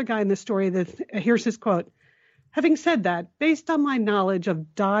there's another guy in the story that, here's his quote. Having said that, based on my knowledge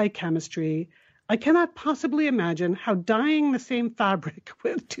of dye chemistry, I cannot possibly imagine how dyeing the same fabric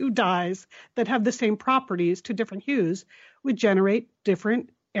with 2 dyes that have the same properties to different hues would generate different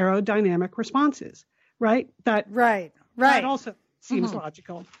aerodynamic responses, right? That also seems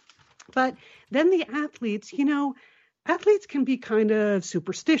logical. But then the athletes, athletes can be kind of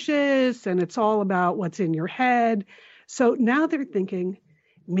superstitious, and it's all about what's in your head. So now they're thinking,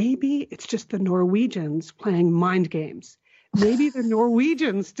 maybe it's just the Norwegians playing mind games. Maybe the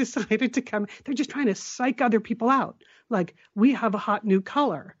Norwegians decided to come. They're just trying to psych other people out. Like, we have a hot new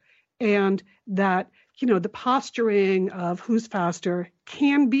color. And that, the posturing of who's faster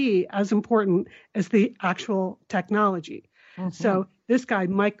can be as important as the actual technology. Mm-hmm. So this guy,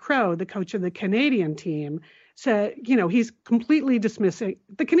 Mike Crow, the coach of the Canadian team, said, he's completely dismissing.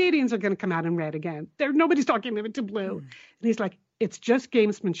 The Canadians are going to come out in red again. Nobody's talking about it to blue. And he's like, it's just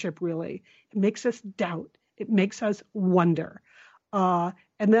gamesmanship, really. It makes us doubt. It makes us wonder. And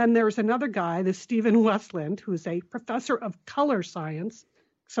then there's another guy, this Stephen Westland, who's a professor of color science,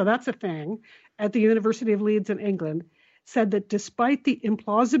 so that's a thing, at the University of Leeds in England, said that despite the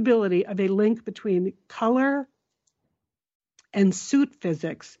implausibility of a link between color and suit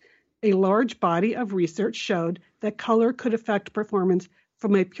physics, a large body of research showed that color could affect performance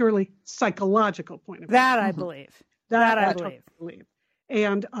from a purely psychological point of view. That I believe. That I believe.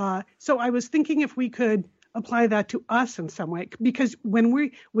 And so I was thinking if we could apply that to us in some way, because when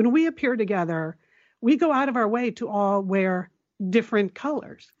we appear together, we go out of our way to all wear different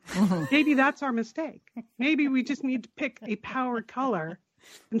colors. Mm-hmm. Maybe that's our mistake. Maybe we just need to pick a power color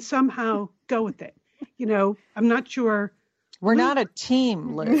and somehow go with it. I'm not sure. We're not a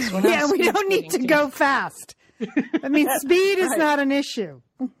team, Liz. We don't need to go fast. I mean, speed is not an issue.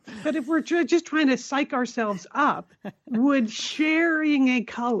 But if we're just trying to psych ourselves up, would sharing a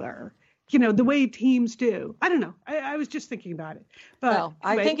color, the way teams do? I don't know. I was just thinking about it. But well,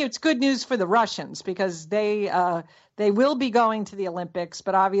 anyway. I think it's good news for the Russians because they will be going to the Olympics,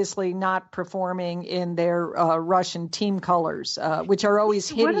 but obviously not performing in their Russian team colors, which are always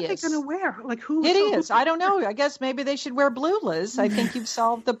hideous. What are they going to wear? Like who? Hideous. I don't know. I guess maybe they should wear blue, Liz. I think you've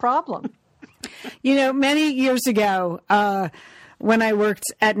solved the problem. Many years ago, when I worked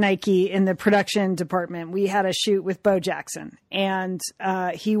at Nike in the production department, we had a shoot with Bo Jackson, and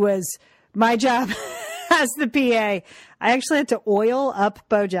he was my job as the PA. I actually had to oil up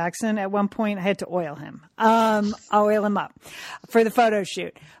Bo Jackson. At one point, I had to oil him. Oil him up for the photo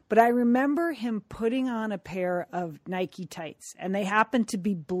shoot. But I remember him putting on a pair of Nike tights, and they happened to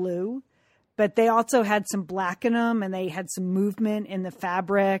be blue, but they also had some black in them, and they had some movement in the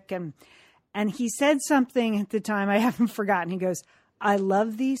fabric. And he said something at the time, I haven't forgotten. He goes, I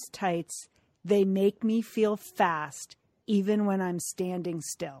love these tights. They make me feel fast, even when I'm standing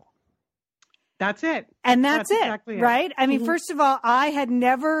still. That's it. And that's exactly it, right? I mean, first of all, I had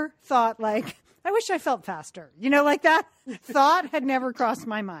never thought I wish I felt faster. Like that thought had never crossed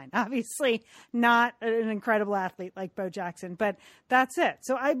my mind. Obviously not an incredible athlete like Bo Jackson, but that's it.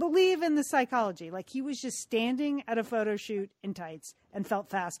 So I believe in the psychology. Like he was just standing at a photo shoot in tights and felt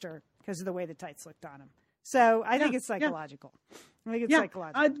faster because of the way the tights looked on him. So I think it's psychological. I think it's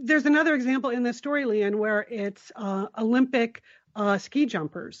psychological. There's another example in this story, Leanne, where it's Olympic ski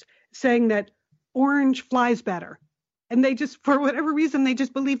jumpers saying that orange flies better. And they just, for whatever reason, they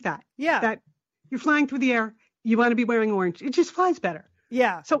just believe that. Yeah. That you're flying through the air, you want to be wearing orange. It just flies better.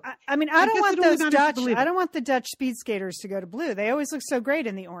 Yeah. So I mean, I don't want those Dutch. I don't want the Dutch speed skaters to go to blue. They always look so great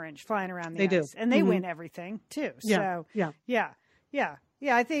in the orange, flying around the ice. Do, and they win everything too. Yeah. So yeah.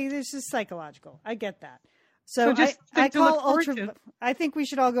 I think this is psychological. I get that. So I think we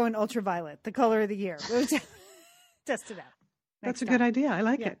should all go in ultraviolet, the color of the year. Test it out. That's a good idea. I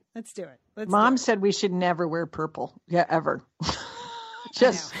like it. Let's do it. Mom said we should never wear purple. Yeah, ever.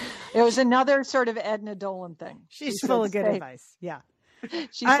 It was another sort of Edna Dolan thing. She's full of good advice. Yeah.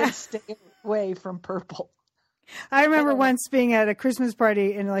 She said stay away from purple. I remember once being at a Christmas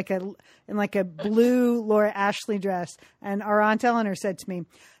party in like a blue Laura Ashley dress, and our Aunt Eleanor said to me,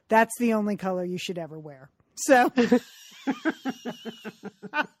 "That's the only color you should ever wear." So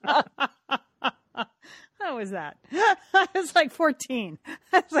how was that? I was like 14.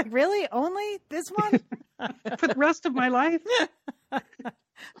 I was like, really? Only this one? For the rest of my life?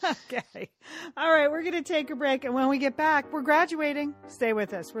 Okay. All right. We're going to take a break. And when we get back, we're graduating. Stay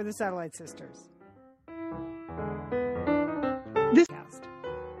with us. We're the Satellite Sisters.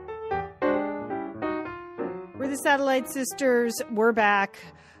 We're the Satellite Sisters. We're back.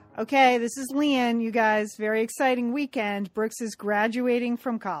 Okay, this is Leanne, you guys. Very exciting weekend. Brooks is graduating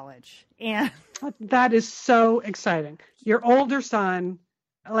from college. And that is so exciting. Your older son,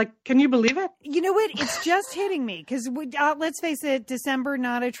 like, can you believe it? You know what? It's just hitting me because let's face it, December,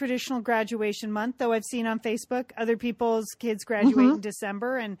 not a traditional graduation month, though I've seen on Facebook other people's kids graduate in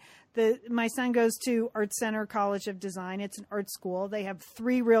December. And my son goes to Art Center College of Design. It's an art school. They have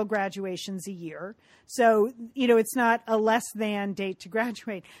 3 real graduations a year. So, it's not a less than date to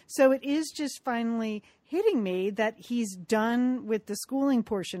graduate. So it is just finally hitting me that he's done with the schooling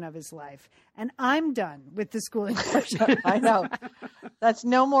portion of his life. And I'm done with the schooling portion. I know. That's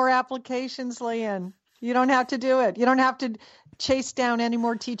no more applications, Leanne. You don't have to do it. You don't have to chase down any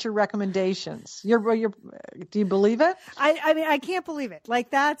more teacher recommendations. Do you believe it? I mean, I can't believe it.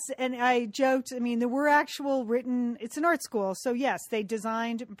 Like and I joked, I mean, there were actual written, it's an art school. So yes, they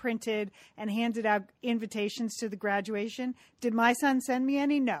designed, printed, and handed out invitations to the graduation. Did my son send me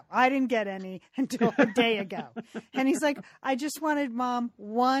any? No, I didn't get any until a day ago. And he's like, I just wanted, Mom,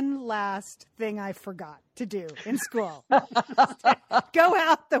 one last thing I forgot to do in school. Go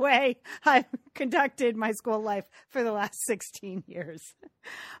out the way I've conducted my school life for the last 16 years.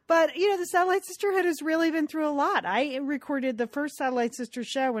 But, the Satellite Sisterhood has really been through a lot. I recorded the first Satellite Sister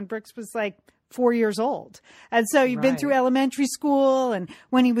show when Brooks was like 4 years old. And so you've been through elementary school, and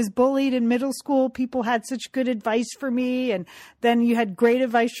when he was bullied in middle school, people had such good advice for me. And then you had great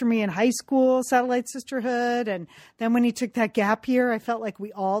advice for me in high school, Satellite Sisterhood. And then when he took that gap year, I felt like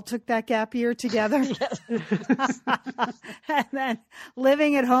we all took that gap year together. And then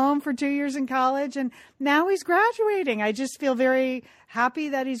living at home for 2 years in college. And now he's graduating. I just feel very happy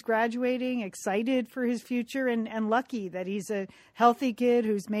that he's graduating, excited for his future, and lucky that he's a healthy kid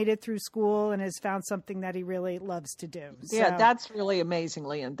who's made it through school and has found something that he really loves to do. Yeah, that's really amazing,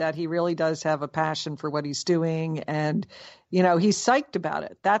 Leanne, that he really does have a passion for what he's doing, and he's psyched about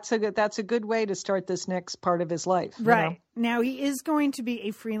it. That's a good way to start this next part of his life. Right. Now he is going to be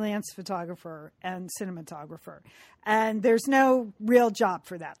a freelance photographer and cinematographer. And there's no real job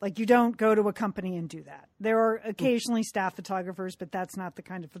for that. Like, you don't go to a company and do that. There are occasionally staff photographers, but that's not the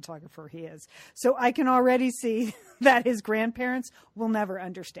kind of photographer he is. So I can already see that his grandparents will never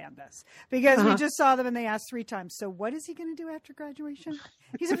understand this, because we just saw them and they asked 3 times, so what is he going to do after graduation?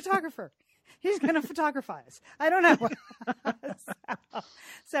 He's a photographer. He's going to photographize. I don't know.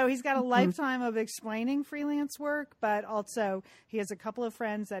 So he's got a lifetime of explaining freelance work, but also he has a couple of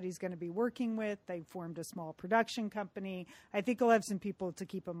friends that he's going to be working with. They formed a small production company. I think he'll have some people to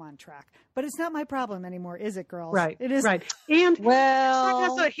keep him on track. But it's not my problem anymore, is it, girls? Right. It is. Right. And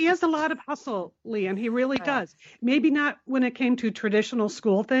he has a lot of hustle, Leanne. He really does. Maybe not when it came to traditional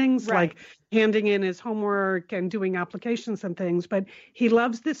school things like handing in his homework and doing applications and things, but he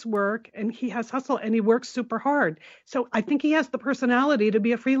loves this work and he has hustle and he works super hard. So I think he has the personality to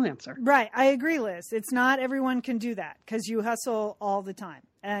be a freelancer. Right. I agree, Liz. It's not everyone can do that because you hustle all the time.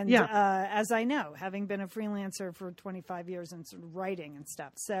 And as I know, having been a freelancer for 25 years and sort of writing and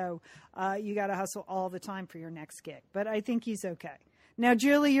stuff. So you got to hustle all the time for your next gig. But I think he's okay. Now,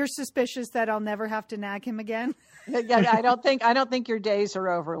 Julie, you're suspicious that I'll never have to nag him again. Yeah, I don't think your days are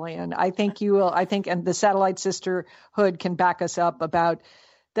over, Leanne. I think you will. I think, and the Satellite Sisterhood can back us up about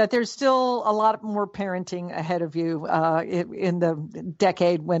that. There's still a lot more parenting ahead of you in the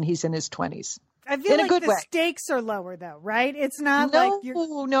decade when he's in his 20s. I feel in a like good the way. stakes are lower, though, right? It's not No, like you're.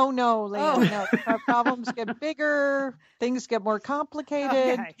 no, Leanne. No, our problems get bigger. Things get more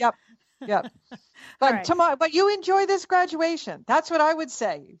complicated. Okay. Yep. But right. tomorrow, but you enjoy this graduation. That's what I would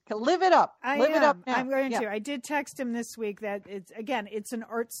say. Live it up. Live it up now. I'm going to. I did text him this week that it's an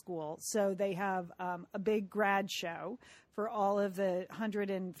art school, so they have a big grad show for all of the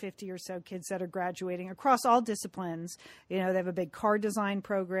 150 or so kids that are graduating across all disciplines. They have a big car design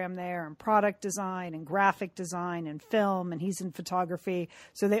program there, and product design and graphic design and film, and he's in photography.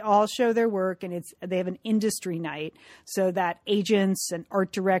 So they all show their work, and they have an industry night so that agents and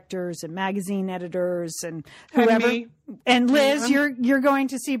art directors and magazine editors and whoever. And Liz, you're going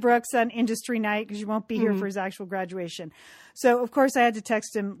to see Brooks on industry night because you won't be here for his actual graduation. So of course I had to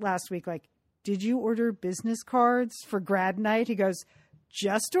text him last week, like, did you order business cards for grad night? He goes,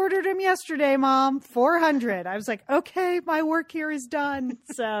 just ordered them yesterday, Mom, 400. I was like, okay, my work here is done.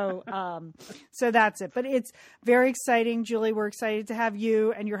 So that's it. But it's very exciting, Julie. We're excited to have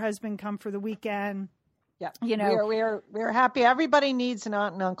you and your husband come for the weekend. Yeah, we're happy. Everybody needs an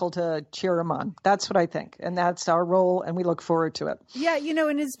aunt and uncle to cheer them on. That's what I think, and that's our role, and we look forward to it. Yeah,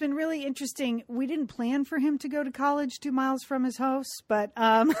 and it's been really interesting. We didn't plan for him to go to college 2 miles from his house, but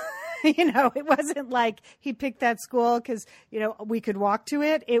it wasn't like he picked that school because we could walk to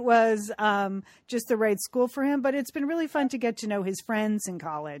it. It was just the right school for him. But it's been really fun to get to know his friends in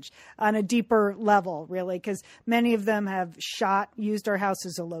college on a deeper level, really, because many of them have used our house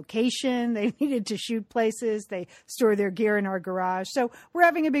as a location. They needed to shoot places. They store their gear in our garage. So we're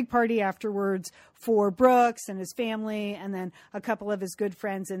having a big party afterwards for Brooks and his family, and then a couple of his good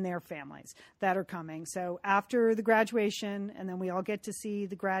friends and their families that are coming. So after the graduation, and then we all get to see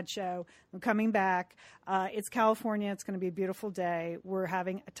the grad show. We're coming back. It's California. It's going to be a beautiful day. We're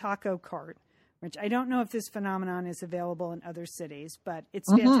having a taco cart, which I don't know if this phenomenon is available in other cities, but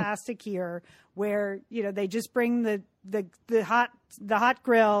it's fantastic here where, they just bring the hot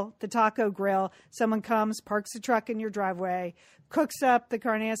grill, the taco grill. Someone comes, parks the truck in your driveway, cooks up the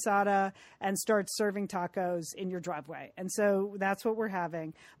carne asada, and starts serving tacos in your driveway. And so that's what we're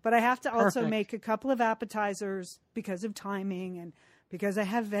having. But I have to also make a couple of appetizers because of timing and because I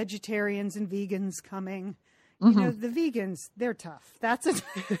have vegetarians and vegans coming. The vegans, they're tough. That's it.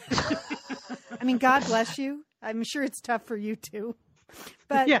 I mean, God bless you. I'm sure it's tough for you too.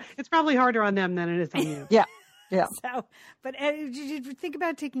 But yeah, it's probably harder on them than it is on you. Yeah. So, but did you think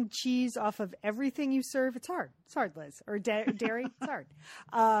about taking cheese off of everything you serve? It's hard. It's hard, Liz. Or dairy. It's hard.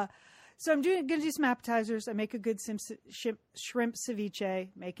 So I'm going to do some appetizers. I make a good shrimp ceviche,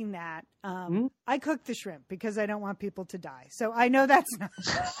 making that. I cook the shrimp because I don't want people to die. So I know that's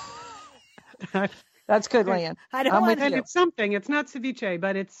not. That's good, Leanne. I don't want and it's something. It's not ceviche,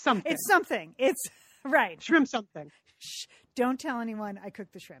 but it's something. It's something. It's right. Shrimp something. Shh, don't tell anyone I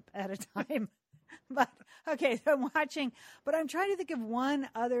cook the shrimp at a time. But okay, so I'm watching, but I'm trying to think of one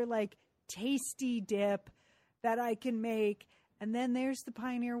other tasty dip that I can make. And then there's the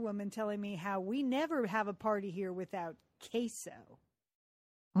Pioneer Woman telling me how we never have a party here without queso.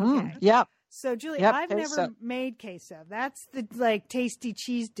 Okay. Yeah. So, Julie, Yep, I've queso. never made queso. That's the tasty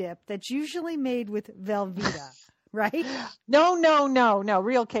cheese dip that's usually made with Velveeta, right? No.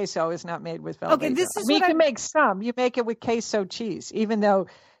 Real queso is not made with Velveeta. Okay, this is you can make some. You make it with queso cheese, even though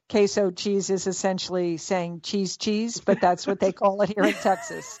queso cheese is essentially saying cheese, but that's what they call it here in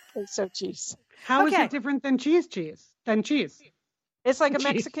Texas, queso cheese. How is it different than cheese? It's like a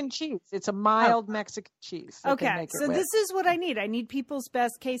Mexican cheese. It's a mild Mexican cheese. Okay, so this is what I need. I need people's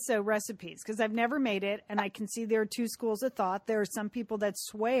best queso recipes because I've never made it, and I can see there are two schools of thought. There are some people that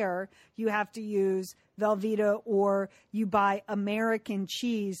swear you have to use Velveeta or you buy American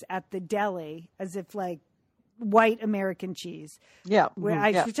cheese at the deli as if white American cheese. Yeah.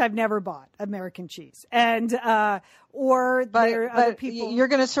 Which I've never bought, American cheese. And, there are other people. You're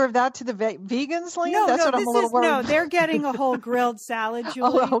going to serve that to the vegans, Leanne? No, That's what I'm a little worried. No, they're getting a whole grilled salad,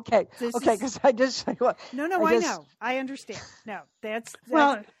 Julie. Oh, okay. Because I just. I know. I understand. No, that's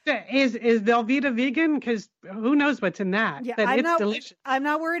well, is Velveeta vegan? Because who knows what's in that? Yeah, it's delicious. I'm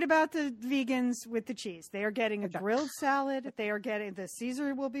not worried about the vegans with the cheese. They are getting a grilled salad. They are getting the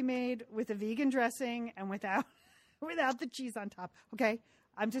Caesar will be made with a vegan dressing and without the cheese on top. Okay.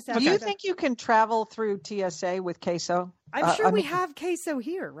 I'm just asking. Do you think you can travel through TSA with queso? I'm sure we have queso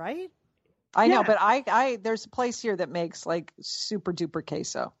here, right? I know, but I there's a place here that makes super duper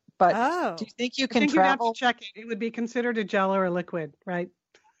queso. But do you think you can travel? You have to check it. It would be considered a gel or a liquid, right?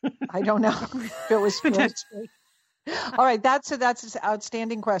 I don't know if it was potentially. All right, that's an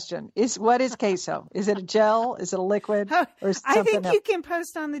outstanding question. What is queso? Is it a gel? Is it a liquid? Or is it I think else? you can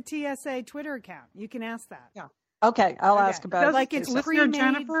post on the TSA Twitter account. You can ask that. Yeah. Okay, I'll ask about it. Like it's listener pre-made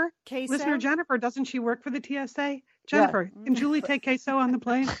Jennifer. queso? Listener Jennifer, doesn't she work for the TSA? Jennifer, can Julie take queso on the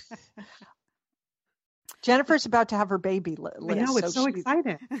plane? Jennifer's about to have her baby, Liz. I know, it's so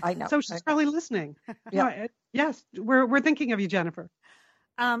exciting. I know. So she's probably listening. Yeah. Yes, we're thinking of you, Jennifer.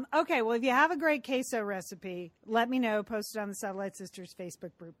 Okay, well, if you have a great queso recipe, let me know. Post it on the Satellite Sisters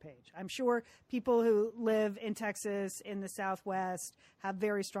Facebook group page. I'm sure people who live in Texas, in the Southwest, have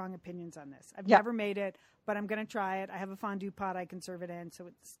very strong opinions on this. I've never made it, but I'm going to try it. I have a fondue pot I can serve it in so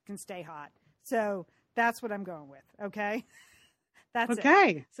it can stay hot. So that's what I'm going with, okay? That's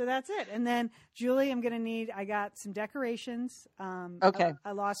it. So that's it. And then, Julie, I got some decorations. Okay.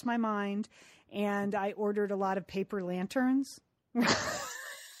 I lost my mind, and I ordered a lot of paper lanterns.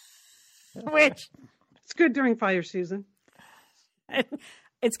 Which it's good during fire season.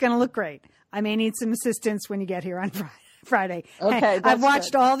 It's going to look great. I may need some assistance when you get here on Friday. Okay, I've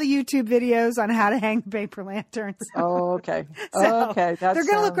watched all the YouTube videos on how to hang paper lanterns. Oh, okay. So okay, they're going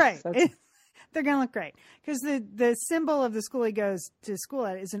to look great. They're going to look great because the symbol of the school he goes to school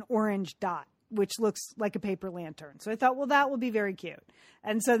at is an orange dot, which looks like a paper lantern. So I thought, well, that will be very cute.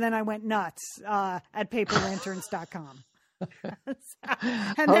 And so then I went nuts at paperlanterns.com.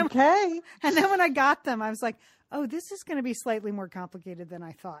 And then when I got them, I was like, oh, this is going to be slightly more complicated than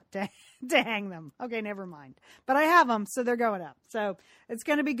I thought to hang them. Okay, never mind. But I have them, so they're going up. So it's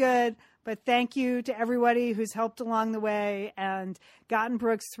going to be good. But thank you to everybody who's helped along the way and gotten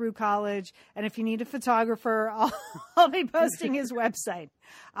Brooks through college. And if you need a photographer, I'll be posting his website.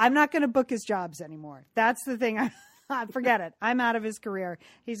 I'm not going to book his jobs anymore. That's the thing. Forget it. I'm out of his career.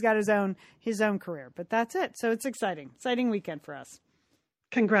 He's got his own career. But that's it. So it's exciting weekend for us.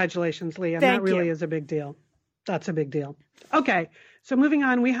 Congratulations, Leah. That really is a big deal. That's a big deal. Okay, so moving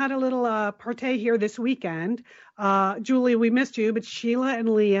on, we had a little party here this weekend. Julie, we missed you, but Sheila and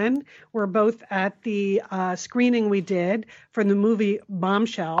Leanne were both at the screening we did for the movie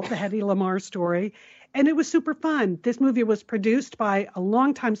Bombshell, the Hedy Lamarr story. And it was super fun. This movie was produced by a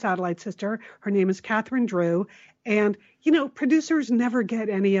longtime Satellite sister. Her name is Catherine Drew. And, producers never get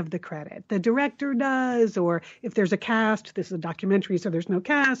any of the credit. The director does, or if there's a cast, this is a documentary, so there's no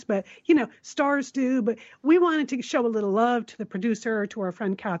cast, but, stars do. But we wanted to show a little love to the producer, to our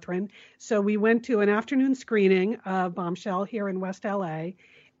friend Catherine. So we went to an afternoon screening of Bombshell here in West LA.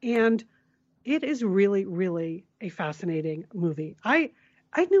 And it is really, really a fascinating movie.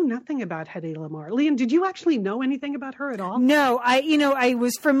 I knew nothing about Hedy Lamarr. Leanne, did you actually know anything about her at all? No, I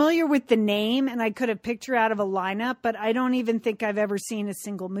was familiar with the name and I could have picked her out of a lineup, but I don't even think I've ever seen a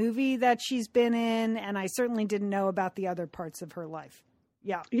single movie that she's been in. And I certainly didn't know about the other parts of her life.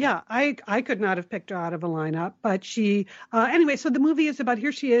 Yeah. Yeah, I could not have picked her out of a lineup, but she, anyway, so the movie is about,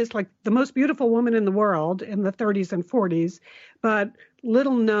 here she is, like the most beautiful woman in the world in the 30s and 40s, but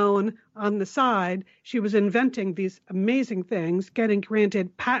little known on the side, she was inventing these amazing things, getting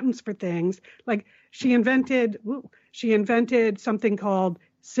granted patents for things. Like she invented something called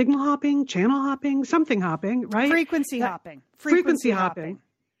signal hopping, channel hopping, something hopping, right? Frequency hopping.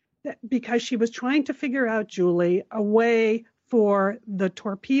 Because she was trying to figure out, Julie, a way for the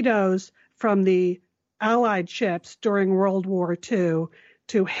torpedoes from the Allied ships during World War II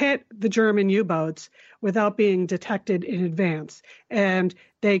to hit the German U-boats without being detected in advance. And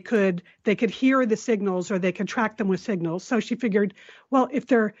they could hear the signals or they could track them with signals. So she figured, well, if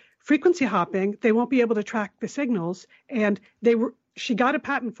they're frequency hopping, they won't be able to track the signals. And she got a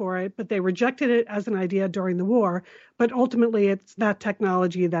patent for it, but they rejected it as an idea during the war. But ultimately, it's that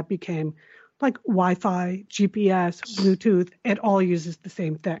technology that became like Wi-Fi, GPS, Bluetooth, it all uses the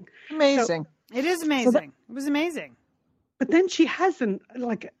same thing. Amazing. It is amazing. It was amazing. But then she has an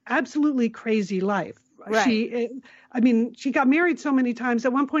absolutely crazy life. Right. She got married so many times.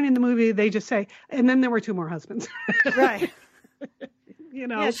 At one point in the movie, they just say, and then there were 2 more husbands. Right.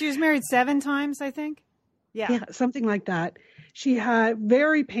 Yeah, she was married 7 times, I think. Yeah, something like that. She had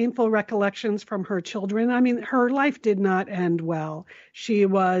very painful recollections from her children. I mean, her life did not end well. She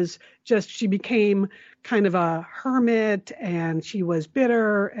became kind of a hermit and she was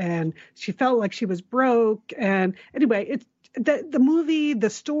bitter and she felt like she was broke. And anyway, the movie, the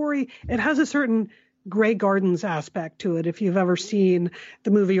story, it has a certain Grey Gardens aspect to it, if you've ever seen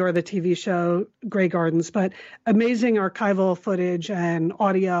the movie or the TV show Grey Gardens, but amazing archival footage and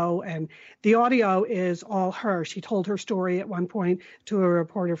audio. And the audio is all her. She told her story at one point to a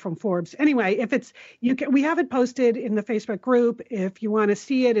reporter from Forbes. Anyway, we have it posted in the Facebook group. If you want to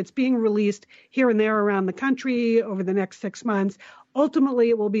see it, it's being released here and there around the country over the next 6 months. Ultimately,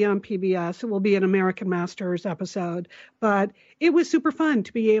 it will be on PBS. It will be an American Masters episode, but it was super fun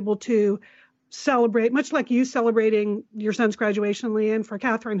to be able to celebrate, much like you celebrating your son's graduation, Leanne, for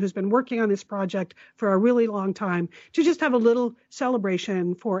Catherine, who's been working on this project for a really long time, to just have a little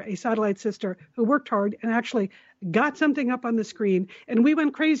celebration for a satellite sister who worked hard and actually got something up on the screen. And we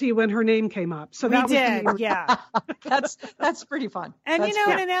went crazy when her name came up. So that was yeah. That's pretty fun. And that's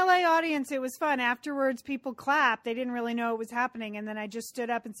in an LA audience, it was fun. Afterwards, people clapped. They didn't really know what was happening. And then I just stood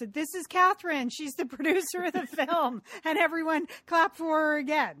up and said, "This is Catherine. She's the producer of the film." And everyone clapped for her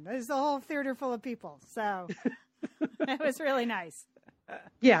again. There's a whole theater full of people. So it was really nice.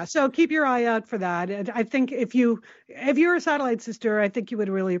 Yeah, so keep your eye out for that. And I think if you're a satellite sister, I think you would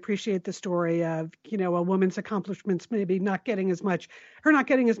really appreciate the story of, a woman's accomplishments maybe not getting as much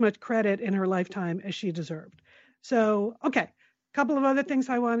credit in her lifetime as she deserved. So, okay, a couple of other things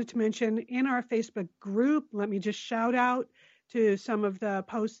I wanted to mention in our Facebook group. Let me just shout out to some of the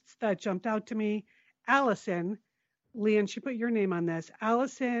posts that jumped out to me. Allison, Leanne, she put your name on this.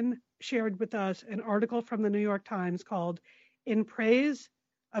 Allison shared with us an article from the New York Times called "In Praise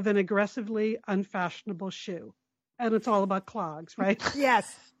of an Aggressively Unfashionable Shoe." And it's all about clogs, right?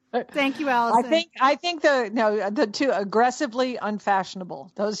 Yes. Thank you, Allison. I think the two, aggressively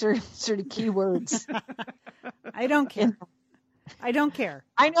unfashionable. Those are sort of key words. I don't care. I don't care.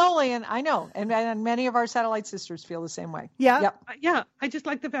 I know, Leanne. I know. And many of our satellite sisters feel the same way. Yeah. Yep. Yeah. I just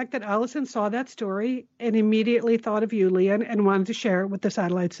like the fact that Allison saw that story and immediately thought of you, Leanne, and wanted to share it with the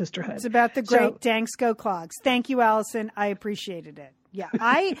Satellite Sisterhood. It's about the great Dansko clogs. Thank you, Allison. I appreciated it. Yeah.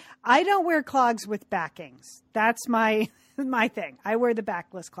 I don't wear clogs with backings. That's my thing. I wear the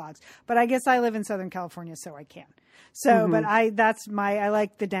backless clogs. But I guess I live in Southern California, so I can. So, but I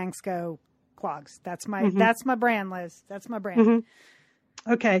like the Dansko clogs. That's my brand, Liz. That's my brand.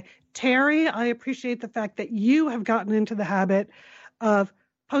 Mm-hmm. Okay. Terry, I appreciate the fact that you have gotten into the habit of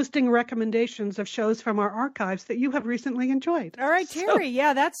posting recommendations of shows from our archives that you have recently enjoyed. All right, Terry.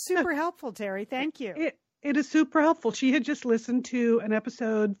 Yeah, that's super helpful, Terry. Thank you. It is super helpful. She had just listened to an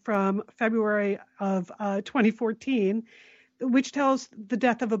episode from February of 2014, which tells the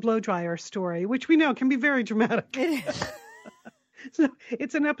death of a blow dryer story, which we know can be very dramatic. So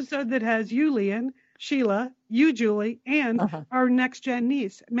it's an episode that has you, Leanne, Sheila, you, Julie, and our next gen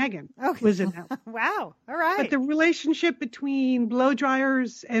niece, Megan, was in that. Wow. All right. But the relationship between blow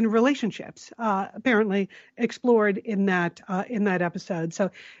dryers and relationships apparently explored in that episode. So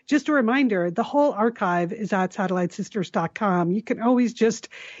just a reminder, the whole archive is at satellitesisters.com. You can always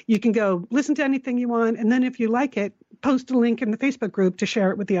you can go listen to anything you want. And then if you like it, post a link in the Facebook group to share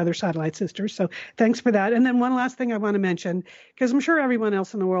it with the other Satellite Sisters. So thanks for that. And then one last thing I want to mention, because I'm sure everyone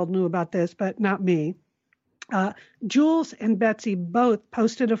else in the world knew about this, but not me. Jules and Betsy both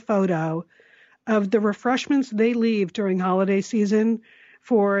posted a photo of the refreshments they leave during holiday season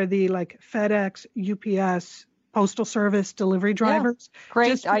for the FedEx, UPS, Postal Service delivery drivers. Yeah,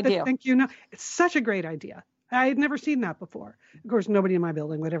 great idea. It's such a great idea. I had never seen that before. Of course, nobody in my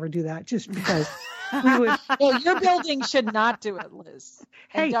building would ever do that just because we would. Well, your building should not do it, Liz.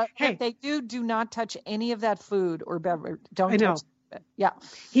 Hey. If they do not touch any of that food or beverage. Don't touch it. Yeah.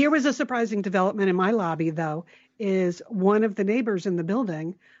 Here was a surprising development in my lobby, though, is one of the neighbors in the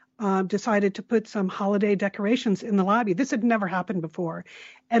building decided to put some holiday decorations in the lobby. This had never happened before.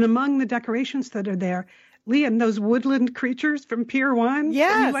 And among the decorations that are there, Leanne, those woodland creatures from Pier 1,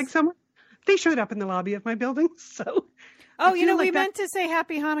 yes. Summer, they showed up in the lobby of my building. So, we meant to say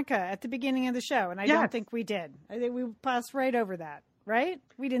Happy Hanukkah at the beginning of the show, and I don't think we did. I think we passed right over that, right?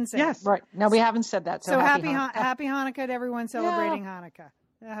 We didn't say yes. it. Right. No, we haven't said that. So happy Hanukkah to everyone celebrating Hanukkah.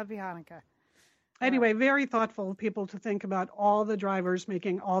 Happy Hanukkah. Anyway, very thoughtful people to think about all the drivers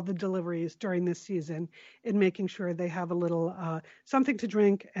making all the deliveries during this season and making sure they have a little something to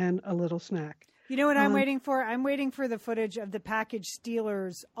drink and a little snack. You know what I'm waiting for? I'm waiting for the footage of the package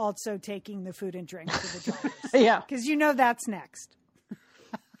stealers also taking the food and drink to the drivers. Yeah. Because that's next.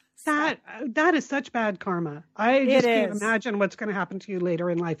 That is such bad karma. I just can't imagine what's going to happen to you later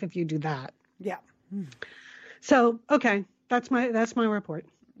in life if you do that. Yeah. So, okay, that's my report.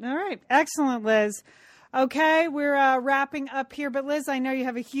 All right. Excellent, Liz. Okay, we're wrapping up here. But, Liz, I know you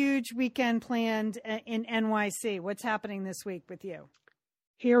have a huge weekend planned in NYC. What's happening this week with you?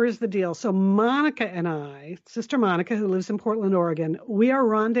 Here is the deal. So Monica and I, Sister Monica, who lives in Portland, Oregon, we are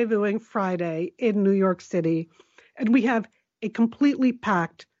rendezvousing Friday in New York City, and we have a completely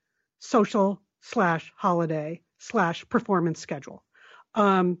packed social/holiday/performance schedule.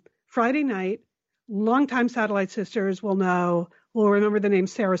 Friday night, longtime Satellite Sisters will remember the name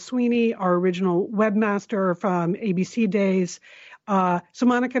Sarah Sweeney, our original webmaster from ABC Days. So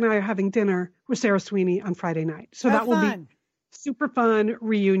Monica and I are having dinner with Sarah Sweeney on Friday night. So that will be super fun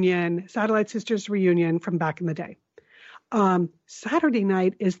reunion, Satellite Sisters reunion from back in the day. Saturday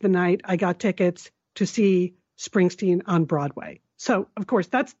night is the night I got tickets to see Springsteen on Broadway. So, of course,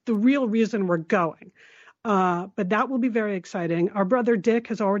 that's the real reason we're going. But that will be very exciting. Our brother Dick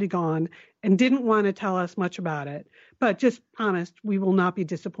has already gone and didn't want to tell us much about it, but just honest, we will not be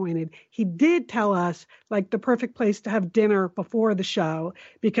disappointed. He did tell us like the perfect place to have dinner before the show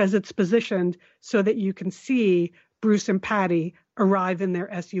because it's positioned so that you can see Bruce and Patty arrive in their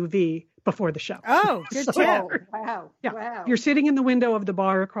SUV before the show. Oh, good tip. Wow. Yeah. Wow. You're sitting in the window of the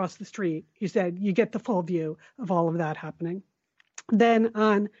bar across the street. He said you get the full view of all of that happening. Then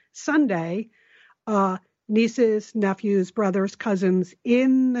on Sunday, nieces, nephews, brothers, cousins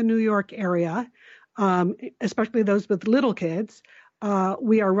in the New York area, especially those with little kids,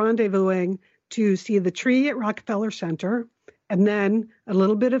 we are rendezvousing to see The Tree at Rockefeller Center, and then a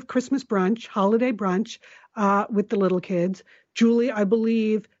little bit of Christmas brunch, holiday brunch with the little kids. Julie, I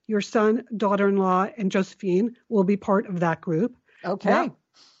believe your son, daughter-in-law, and Josephine will be part of that group. Okay.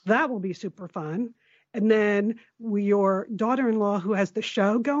 That will be super fun. And then your daughter-in-law, who has the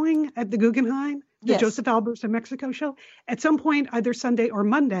show going at the Guggenheim, the Joseph Albers in Mexico show, at some point, either Sunday or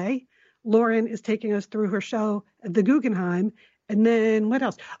Monday, Lauren is taking us through her show at the Guggenheim. And then what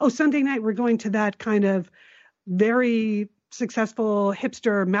else? Oh, Sunday night, we're going to that kind of very successful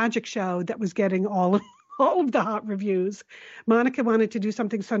hipster magic show that was getting all of the hot reviews. Monica wanted to do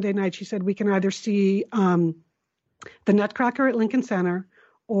something Sunday night. She said we can either see the Nutcracker at Lincoln Center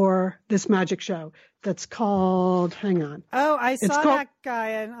or this magic show that's called, hang on. Oh, I saw that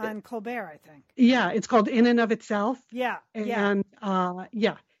guy on Colbert, I think. Yeah, it's called In and of Itself. Yeah. And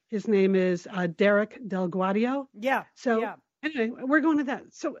his name is Derek Del Guadio. Yeah. So anyway, we're going to that.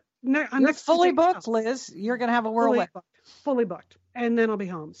 So you're fully booked, Liz. You're going to have a whirlwind. Fully booked. And then I'll be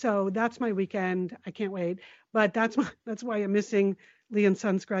home. So that's my weekend. I can't wait. But that's why I'm missing Lee and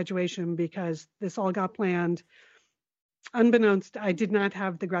Son's graduation, because this all got planned. Unbeknownst, I did not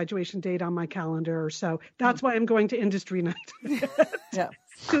have the graduation date on my calendar. So that's why I'm going to Industry Night. Yeah.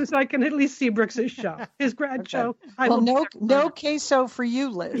 So I can at least see Brooks's show, his grad show. No queso for you,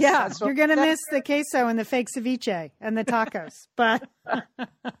 Liz. Yeah, you're going to miss the queso and the fake ceviche and the tacos. But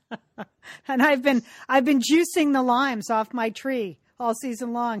and I've been juicing the limes off my tree all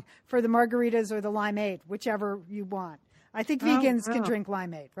season long for the margaritas or the limeade, whichever you want. I think vegans can drink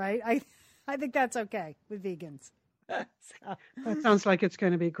limeade, right? I think that's okay with vegans. So. That sounds like it's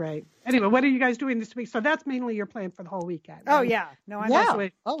going to be great. Anyway, what are you guys doing this week? So that's mainly your plan for the whole weekend. Right? Oh yeah, no, I'm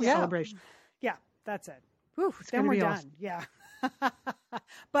celebration. Yeah, that's it. Whew, then we're done. Awesome. Yeah.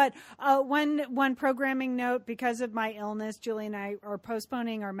 But one programming note, because of my illness, Julie and I are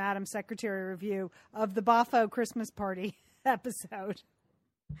postponing our Madam Secretary review of the Boffo Christmas Party episode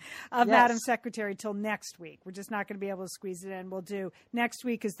of Madam Secretary till next week. We're just not going to be able to squeeze it in. We'll do next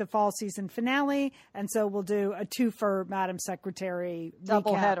week is the fall season finale, and so we'll do a two-for Madam Secretary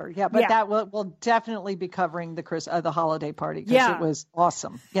double header. Yeah, but that will definitely be covering the holiday party because it was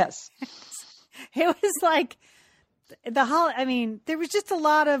awesome. Yes, it was like I mean, there was just a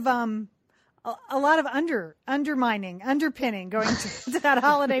lot of underpinning going to that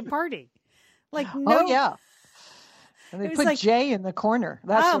holiday party. Like and they put Jay in the corner.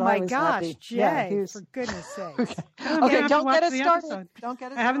 That's oh what my gosh, happy. Jay! For goodness sakes. Okay, don't get us started. Don't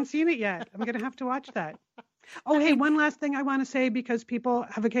get us. I haven't seen it yet. I'm going to have to watch that. Oh, hey, one last thing I want to say, because people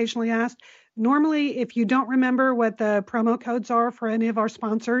have occasionally asked. Normally, if you don't remember what the promo codes are for any of our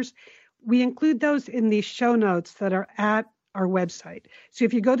sponsors, we include those in the show notes that are at our website. So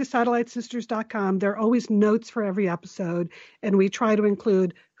if you go to satellitesisters.com, there are always notes for every episode, and we try to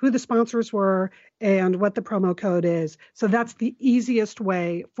include who the sponsors were and what the promo code is. So that's the easiest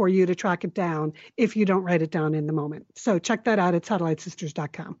way for you to track it down if you don't write it down in the moment. So check that out at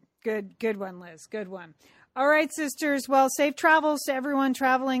satellitesisters.com. Good one, Liz. Good one. All right, sisters. Well, safe travels to everyone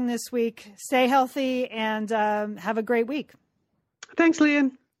traveling this week. Stay healthy and have a great week. Thanks,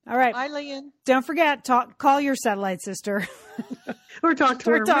 Lian. All right. Bye, Lian. Don't forget, call your satellite sister. Or talk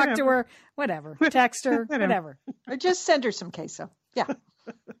to her. Or talk to her. Whatever. Text her. Whatever. Or just send her some queso. Yeah.